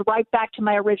 That goes right back to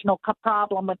my original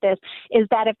problem with this, is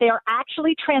that if they are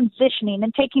actually transitioning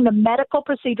and taking the medical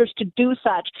procedures to do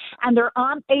such, and they're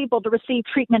unable to receive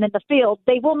treatment in the field,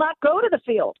 they will not go to the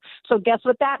field. So guess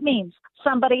what that means?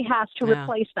 Somebody has to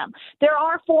replace them. There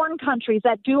are foreign countries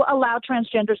that do allow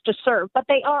transgenders to serve, but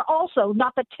they are also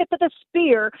not the tip of the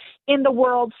spear in the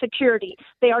world's security.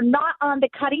 They are not on the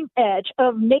cutting edge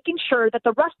of making sure that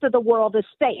the rest of the world is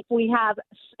safe. We have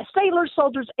sailors,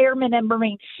 soldiers, airmen, and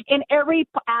Marines in every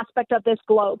aspect of this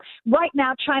globe. Right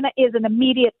now, China is an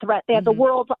immediate threat. They have the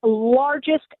world's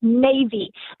largest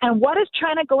navy. And what is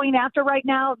China going after right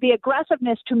now? The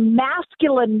aggressiveness to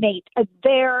masculinate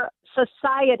their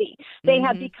society. They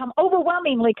have become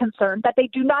overwhelmingly concerned that they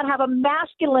do not have a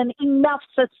masculine enough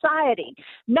society.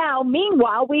 Now,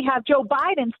 meanwhile, we have Joe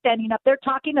Biden standing up there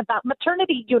talking about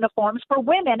maternity uniforms for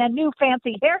women and new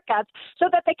fancy haircuts so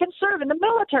that they can serve in the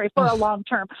military for a long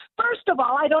term. First of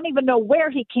all, I don't even know where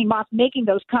he came off making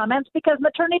those comments, because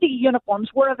maternity uniforms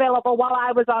were available while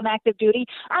I was on active duty,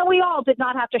 and we all did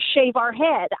not have to shave our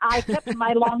head. I kept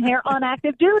my long hair on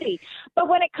active duty. But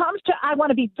when it comes to, I want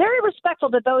to be very respectful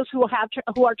to those who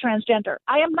are transgender.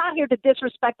 I am not here to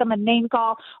disrespect them and name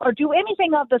call or do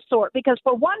anything of the sort, because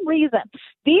for one reason,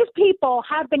 these people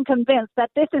have been convinced that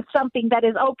this is something that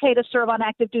is okay to serve on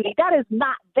active duty. That is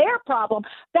not their problem.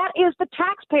 That is the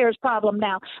taxpayers' problem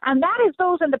now. And that is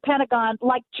those in the Pentagon,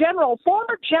 like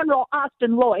former General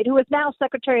Austin Lloyd, who is now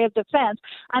Secretary of Defense,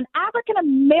 an African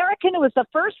American who was the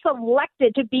first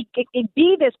selected to be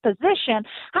this position,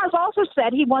 has also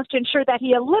said he wants to ensure that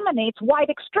he eliminates white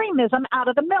extremism out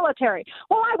of the military.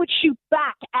 Well, I would shoot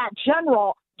back at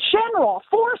General,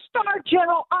 four-star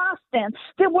General Austin,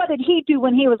 then what did he do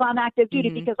when he was on active duty?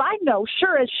 Because I know,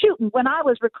 sure as shooting, when I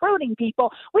was recruiting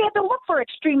people, we had to look for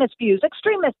extremist views,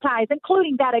 extremist ties,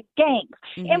 including that of gangs.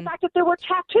 In fact, if there were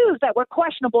tattoos that were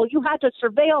questionable, you had to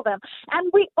surveil them. And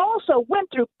we also went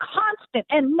through constant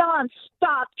and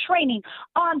non-stop training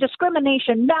on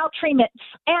discrimination, maltreatment,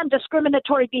 and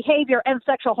discriminatory behavior and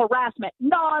sexual harassment,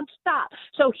 non-stop.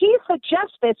 So he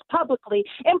suggests this publicly,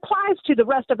 implies to the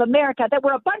rest of America that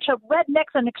we're a bunch of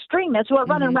rednecks and extremists who are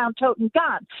running around toting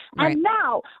guns. Right. And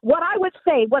now, what I would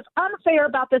say what's unfair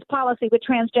about this policy with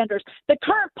transgenders, the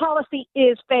current policy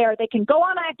is fair. They can go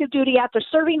on active duty after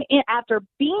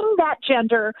being that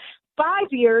gender 5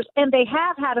 years, and they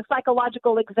have had a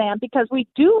psychological exam, because we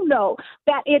do know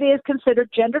that it is considered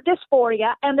gender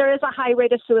dysphoria, and there is a high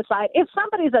rate of suicide. If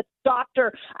somebody's a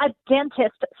doctor, a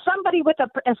dentist, somebody with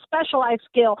a specialized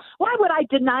skill, why would I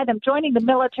deny them joining the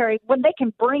military when they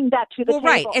can bring that to the table?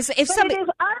 Right. It is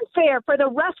unfair for the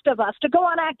rest of us to go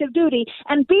on active duty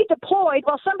and be deployed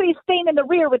while somebody's staying in the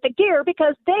rear with the gear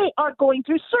because they are going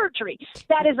through surgery.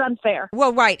 That is unfair.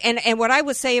 Well, right. And what I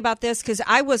would say about this, because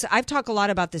I've talked a lot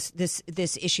about this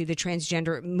issue, the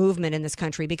transgender movement in this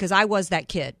country, because I was that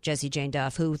kid, Jessie Jane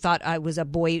Duff, who thought I was a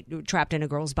boy trapped in a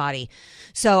girl's body.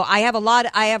 So I have a lot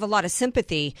of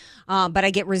sympathy, but I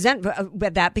get resentful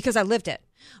with that because I lived it.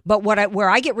 But where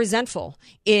I get resentful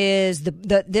is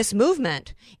this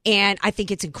movement, and I think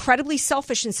it's incredibly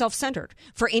selfish and self-centered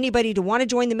for anybody to want to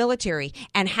join the military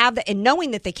and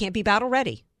knowing that they can't be battle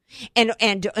ready. And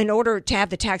in order to have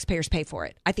the taxpayers pay for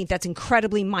it. I think that's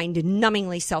incredibly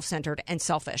mind-numbingly self-centered and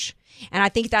selfish. And I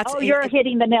think that's... Oh, you're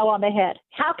hitting the nail on the head.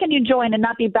 How can you join and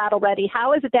not be battle ready?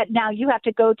 How is it that now you have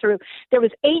to go through... There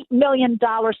was $8 million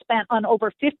spent on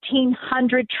over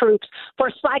 1,500 troops for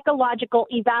psychological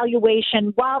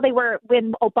evaluation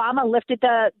when Obama lifted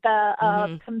the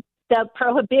the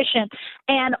prohibition.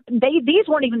 And these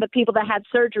weren't even the people that had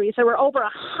surgeries. There were over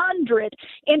 100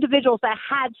 individuals that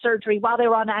had surgery while they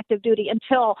were on active duty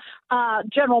until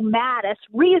General Mattis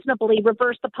reasonably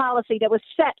reversed the policy that was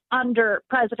set under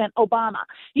President Obama.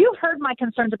 You've heard my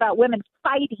concerns about women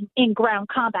fighting in ground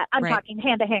combat. I'm talking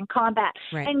hand-to-hand combat.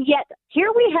 Right. And yet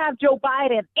here we have Joe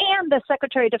Biden and the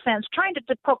Secretary of Defense trying to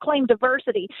proclaim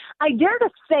diversity. I dare to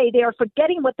say they are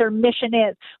forgetting what their mission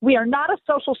is. We are not a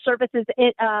social services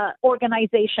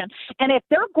organization. And if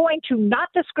they're going to not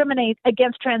discriminate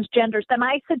against transgenders, then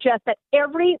I suggest that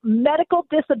every medical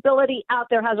disability out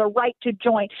there has a right to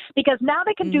join, because now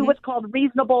they can do what's called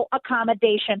reasonable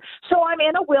accommodation. So I'm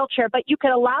in a wheelchair, but you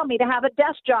can allow me to have a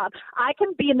desk job. I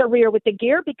can be in the rear with the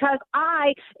gear because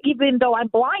even though I'm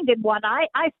blind in one eye,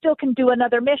 I still can do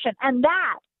another mission. And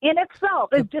that in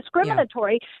itself is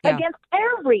discriminatory against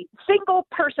every single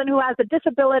person who has a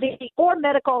disability or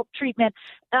medical treatment,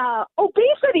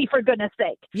 obesity, for goodness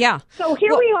sake. Yeah. So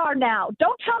here we are now.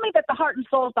 Don't tell me that the heart and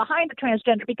soul is behind the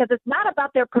transgender, because it's not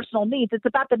about their personal needs. It's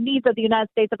about the needs of the United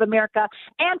States of America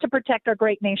and to protect our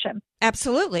great nation.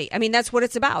 Absolutely. I mean, that's what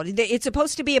it's about. It's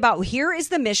supposed to be about, here is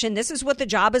the mission. This is what the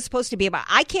job is supposed to be about.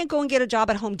 I can't go and get a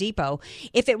job at Home Depot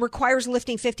if it requires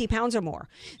lifting 50 pounds or more.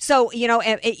 So,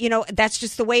 that's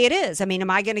just the way it is. I mean,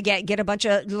 am I going to get a bunch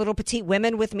of little petite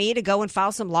women with me to go and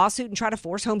file some lawsuit and try to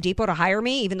force Home Depot to hire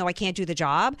me, even though I can't do the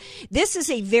job? This is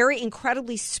a very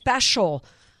incredibly special,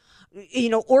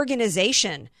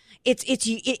 organization.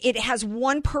 It has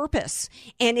one purpose,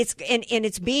 and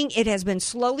it has been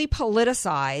slowly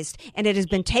politicized, and it has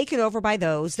been taken over by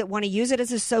those that want to use it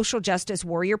as a social justice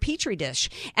warrior petri dish.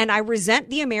 And I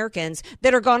resent the Americans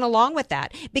that are gone along with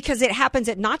that, because it happens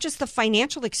at not just the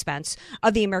financial expense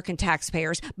of the American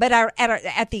taxpayers, but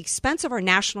at the expense of our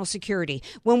national security.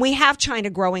 When we have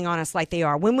China growing on us like they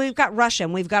are, when we've got Russia,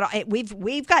 and we've got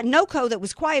NOCO that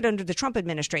was quiet under the Trump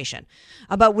administration,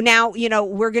 but now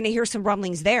we're going to hear some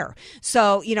rumblings there.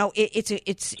 So,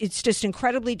 it's just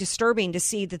incredibly disturbing to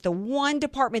see that the one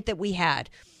department that we had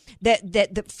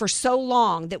that for so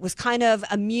long that was kind of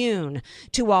immune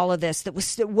to all of this, that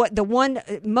was what the one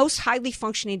most highly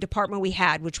functioning department we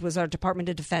had, which was our Department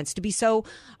of Defense, to be so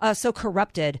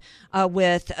corrupted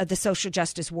with the social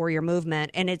justice warrior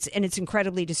movement. And it's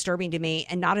incredibly disturbing to me,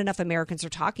 and not enough Americans are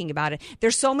talking about it.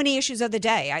 There's so many issues of the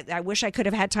day. I wish I could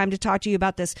have had time to talk to you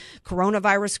about this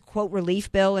coronavirus quote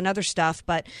relief bill and other stuff,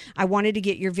 but I wanted to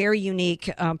get your very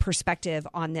unique perspective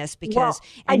on this, because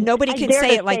nobody can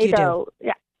say it like you do.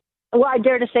 Yeah. Well, I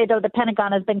dare to say, though, the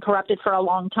Pentagon has been corrupted for a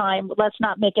long time. Let's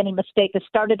not make any mistake. It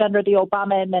started under the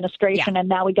Obama administration, and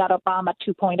now we got Obama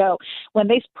 2.0. When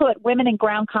they put women in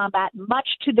ground combat, much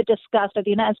to the disgust of the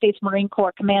United States Marine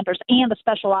Corps commanders and the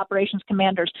Special Operations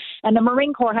commanders, and the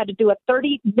Marine Corps had to do a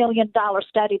 $30 million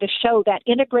study to show that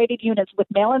integrated units with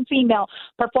male and female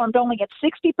performed only at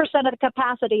 60% of the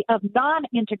capacity of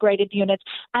non-integrated units.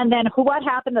 And then what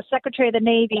happened? The Secretary of the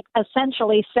Navy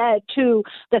essentially said to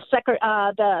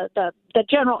the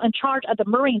general in charge of the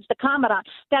Marines, the commandant,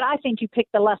 that I think you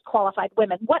picked the less qualified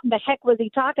women. What in the heck was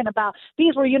he talking about?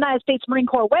 These were United States Marine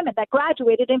Corps women that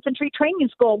graduated infantry training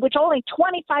school, which only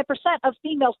 25% of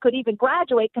females could even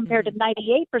graduate compared to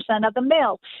 98% of the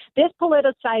males. This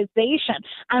politicization,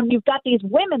 and you've got these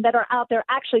women that are out there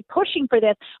actually pushing for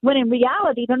this, when in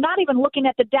reality, they're not even looking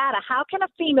at the data. How can a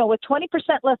female with 20%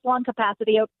 less lung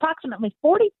capacity, approximately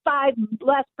 45%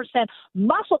 less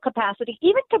muscle capacity,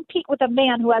 even compete with a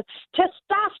man who has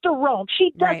testosterone?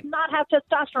 She does not have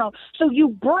testosterone. So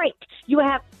you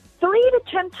have 3 to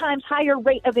 10 times higher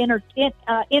rate of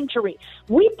injury.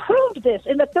 We proved this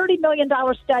in the $30 million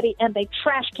study, and they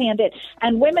trash canned it.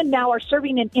 And women now are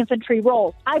serving in infantry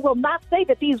roles. I will not say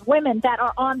that these women that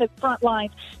are on the front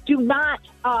lines do not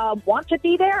want to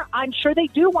be there. I'm sure they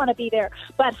do want to be there.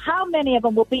 But how many of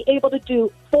them will be able to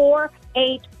do 4,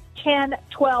 8, 10,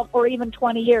 12, or even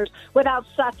 20 years without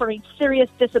suffering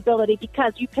serious disability?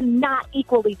 Because you cannot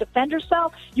equally defend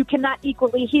yourself. You cannot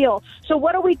equally heal. So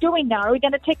what are we doing now? Are we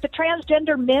going to take the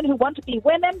transgender men who want to be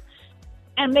women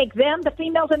and make them the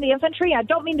females in the infantry? I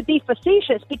don't mean to be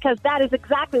facetious, because that is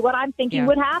exactly what I'm thinking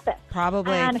would happen.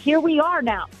 Probably. And here we are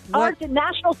now. Our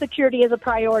national security is a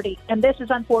priority, and this is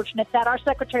unfortunate that our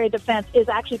Secretary of Defense is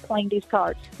actually playing these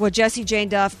cards. Well, Jessie Jane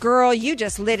Duff, girl, you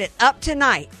just lit it up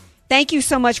tonight. Thank you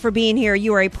so much for being here.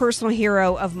 You are a personal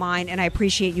hero of mine, and I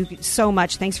appreciate you so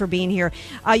much. Thanks for being here.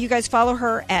 You guys follow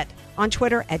her on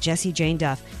Twitter at Jessie Jane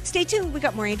Duff. Stay tuned. We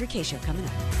got more Andrea Kaye Show coming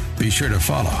up. Be sure to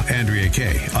follow Andrea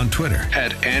Kaye on Twitter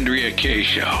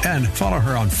 @AndreaKayeShow. and follow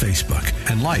her on Facebook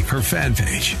and like her fan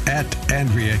page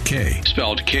 @AndreaKaye.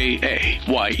 Spelled Kaye.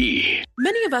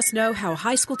 Many of us know how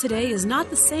high school today is not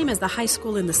the same as the high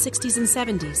school in the 60s and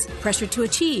 70s. Pressure to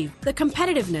achieve, the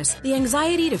competitiveness, the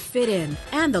anxiety to fit in,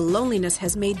 and the loneliness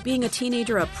has made being a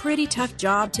teenager a pretty tough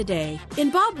job today. In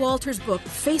Bob Walter's book,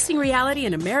 Facing Reality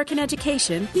in American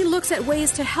Education, he looks at ways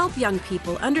to help young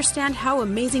people understand how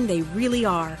amazing they really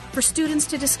are, for students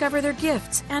to discover their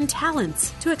gifts and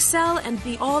talents, to excel and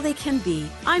be all they can be.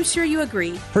 I'm sure you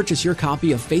agree. Purchase your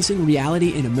copy of Facing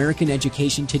Reality in American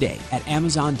Education today at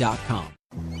Amazon.com.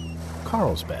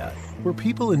 Carlsbad, where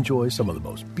people enjoy some of the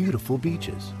most beautiful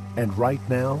beaches. And right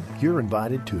now, you're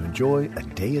invited to enjoy a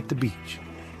day at the beach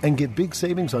and get big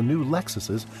savings on new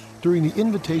Lexuses during the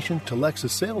Invitation to Lexus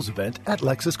sales event at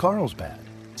Lexus Carlsbad.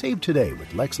 Save today with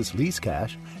Lexus Lease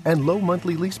Cash and low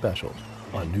monthly lease specials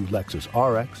on new Lexus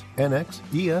RX, NX,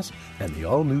 ES, and the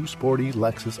all-new sporty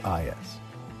Lexus IS.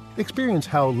 Experience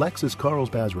how Lexus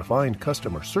Carlsbad's refined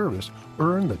customer service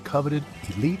earned the coveted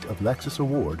Elite of Lexus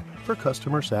Award for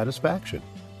customer satisfaction.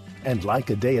 And like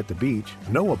a day at the beach,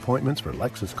 no appointments for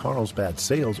Lexus Carlsbad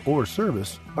sales or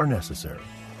service are necessary.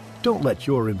 Don't let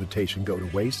your invitation go to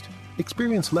waste.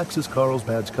 Experience Lexus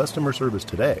Carlsbad's customer service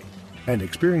today and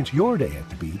experience your day at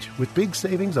the beach with big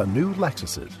savings on new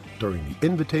Lexuses during the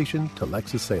Invitation to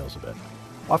Lexus sales event.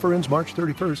 Offer ends March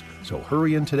 31st, so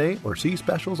hurry in today or see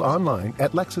specials online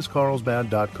at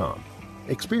LexusCarlsbad.com.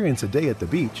 Experience a day at the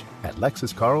beach at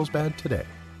Lexus Carlsbad today.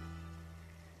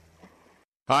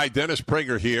 Hi, Dennis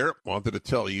Prager here. Wanted to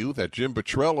tell you that Jim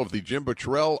Buttrell of the Jim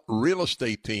Buttrell Real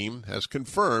Estate Team has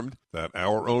confirmed that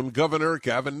our own governor,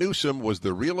 Gavin Newsom, was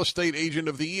the real estate agent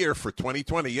of the year for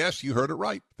 2020. Yes, you heard it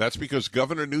right. That's because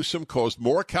Governor Newsom caused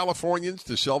more Californians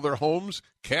to sell their homes,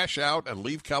 cash out, and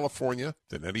leave California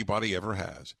than anybody ever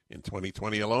has. In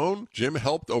 2020 alone, Jim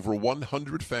helped over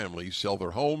 100 families sell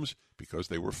their homes because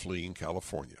they were fleeing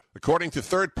California. According to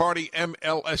third-party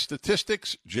MLS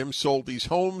statistics, Jim sold these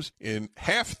homes in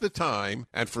half the time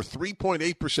and for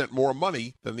 3.8% more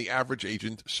money than the average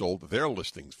agent sold their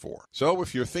listings for. So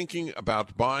if you're thinking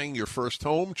about buying your first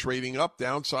home, trading up,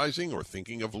 downsizing, or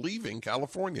thinking of leaving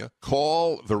California,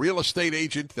 call the real estate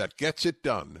agent that gets it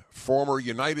done. Former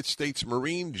United States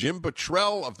Marine Jim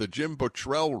Buttrell of the Jim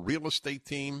Buttrell Real Estate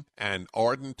Team and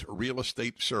Ardent Real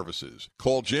Estate Services.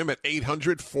 Call Jim at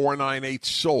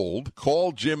 800-498-SOLD.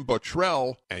 Call Jim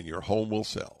Buttrell and your home will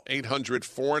sell.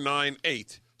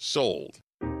 800-498-SOLD.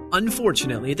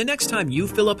 Unfortunately, the next time you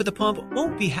fill up at the pump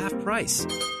won't be half price.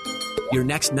 Your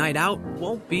next night out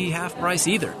won't be half price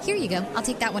either. Here you go. I'll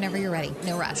take that whenever you're ready.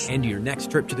 No rush. And your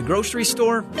next trip to the grocery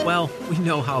store, well, we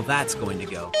know how that's going to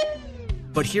go.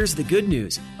 But here's the good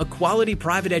news. A quality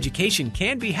private education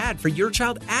can be had for your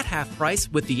child at half price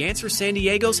with The Answer San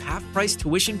Diego's half-price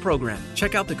tuition program.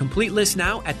 Check out the complete list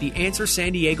now at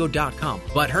theanswersandiego.com.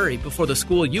 But hurry before the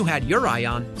school you had your eye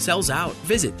on sells out.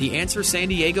 Visit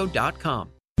theanswersandiego.com.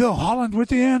 Bill Holland with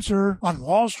The Answer on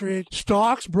Wall Street.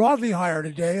 Stocks broadly higher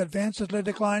today. Advances led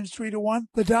declines 3-1.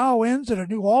 The Dow ends at a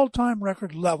new all-time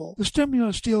record level. The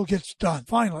stimulus deal gets done,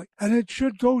 finally, and it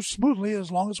should go smoothly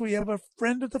as long as we have a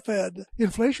friend at the Fed.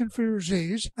 Inflation fears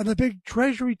ease, and the big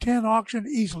Treasury 10 auction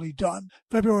easily done.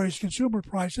 February's consumer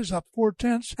prices up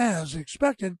 0.4 as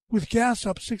expected, with gas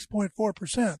up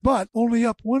 6.4%, but only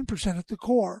up 1% at the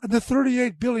core. And the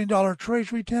 $38 billion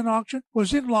Treasury 10 auction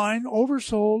was in line,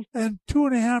 oversold, and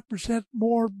 2.5%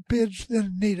 more bids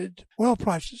than needed. Oil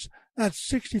prices at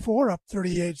 64, up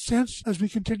 38 cents as we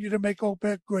continue to make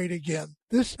OPEC great again.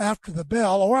 This after the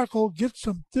bell. Oracle gets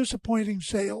some disappointing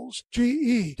sales.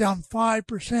 GE down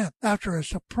 5% after a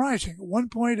surprising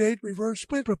 1.8 reverse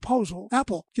split proposal.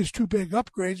 Apple gets 2 big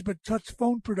upgrades but cuts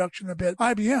phone production a bit.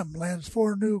 IBM lands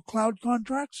 4 new cloud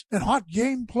contracts. And hot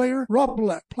game player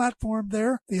Roblox platform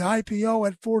there. The IPO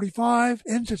at 45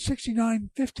 ends at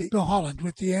 69.50. Bill Holland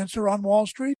with The Answer on Wall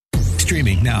Street.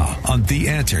 Streaming now on The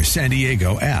Answer San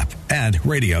Diego app and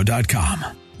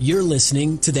radio.com. You're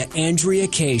listening to The Andrea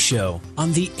Kaye Show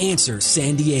on The Answer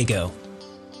San Diego.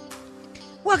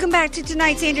 Welcome back to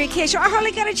tonight's Andrea Kaye Show. I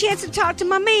hardly got a chance to talk to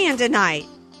my man tonight.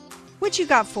 What you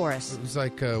got for us? It was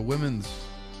like Women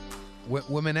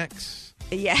X.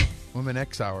 Yeah. Women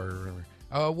X Hour or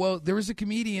whatever. Well, there was a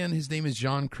comedian. His name is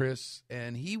John Chris,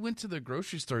 and he went to the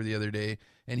grocery store the other day,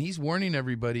 and he's warning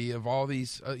everybody of all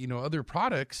these, other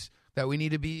products that we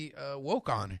need to be woke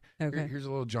on. Okay. Here's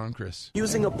a little John Chris.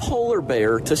 Using a polar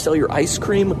bear to sell your ice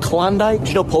cream, Klondike. Did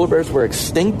you know polar bears were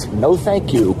extinct? No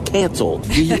thank you. Canceled.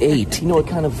 V8. You know what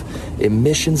kind of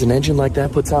emissions an engine like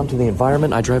that puts out into the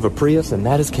environment? I drive a Prius, and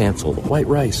that is canceled. White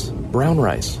rice. Brown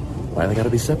rice. Why they gotta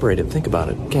be separated? Think about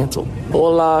it. Cancel.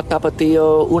 Hola,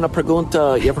 Tapatio. Una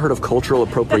pregunta. You ever heard of cultural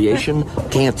appropriation?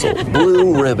 Cancel.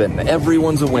 Blue Ribbon.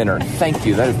 Everyone's a winner. Thank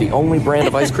you. That is the only brand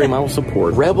of ice cream I will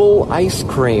support. Rebel Ice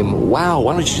Cream. Wow.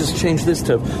 Why don't you just change this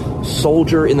to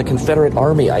Soldier in the Confederate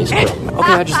Army ice cream?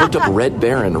 Okay, I just looked up Red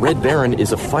Baron. Red Baron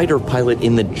is a fighter pilot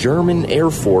in the German Air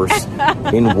Force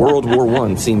in World War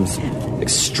I. Seems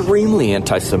extremely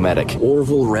anti-Semitic.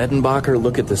 Orville Redenbacher,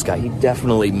 look at this guy. He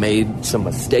definitely made some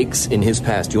mistakes in his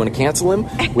past. Do you want to cancel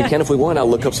him? We can if we want. I'll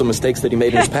look up some mistakes that he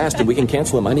made in his past, and we can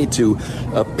cancel him. I need to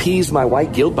appease my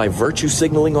white guilt by virtue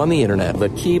signaling on the internet. The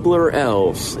Keebler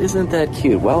Elves. Isn't that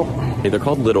cute? Well, they're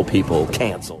called little people.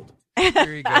 Canceled.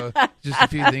 There you go. Just a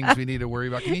few things we need to worry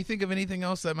about. Can you think of anything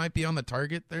else that might be on the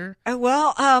target there?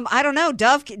 Well, I don't know.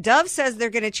 Dove says they're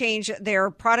going to change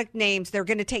their product names. They're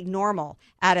going to take normal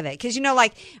out of it. Because,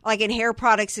 like in hair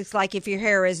products, it's like if your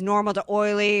hair is normal to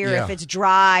oily or if it's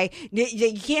dry.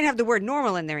 You can't have the word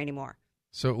normal in there anymore.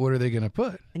 So what are they going to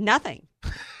put? Nothing.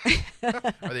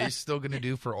 Are they still going to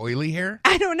do for oily hair?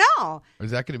 I don't know. Or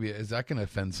is that going to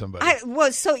offend somebody?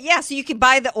 So you can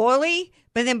buy the oily,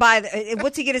 but then buy the,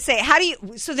 what's he going to say?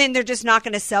 So then they're just not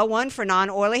going to sell one for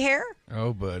non-oily hair?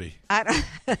 Oh, buddy.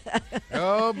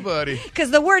 Oh, buddy.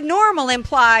 Because the word normal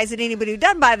implies that anybody who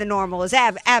doesn't buy the normal is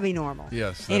abnormal.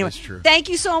 Yes, that is true. Thank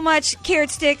you so much, Carrot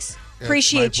Sticks.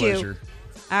 Appreciate my pleasure.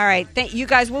 All right. You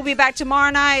guys, we'll be back tomorrow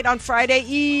night on Friday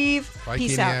Eve. Bye,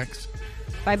 Peace Kaniacs.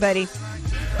 out. Bye, buddy.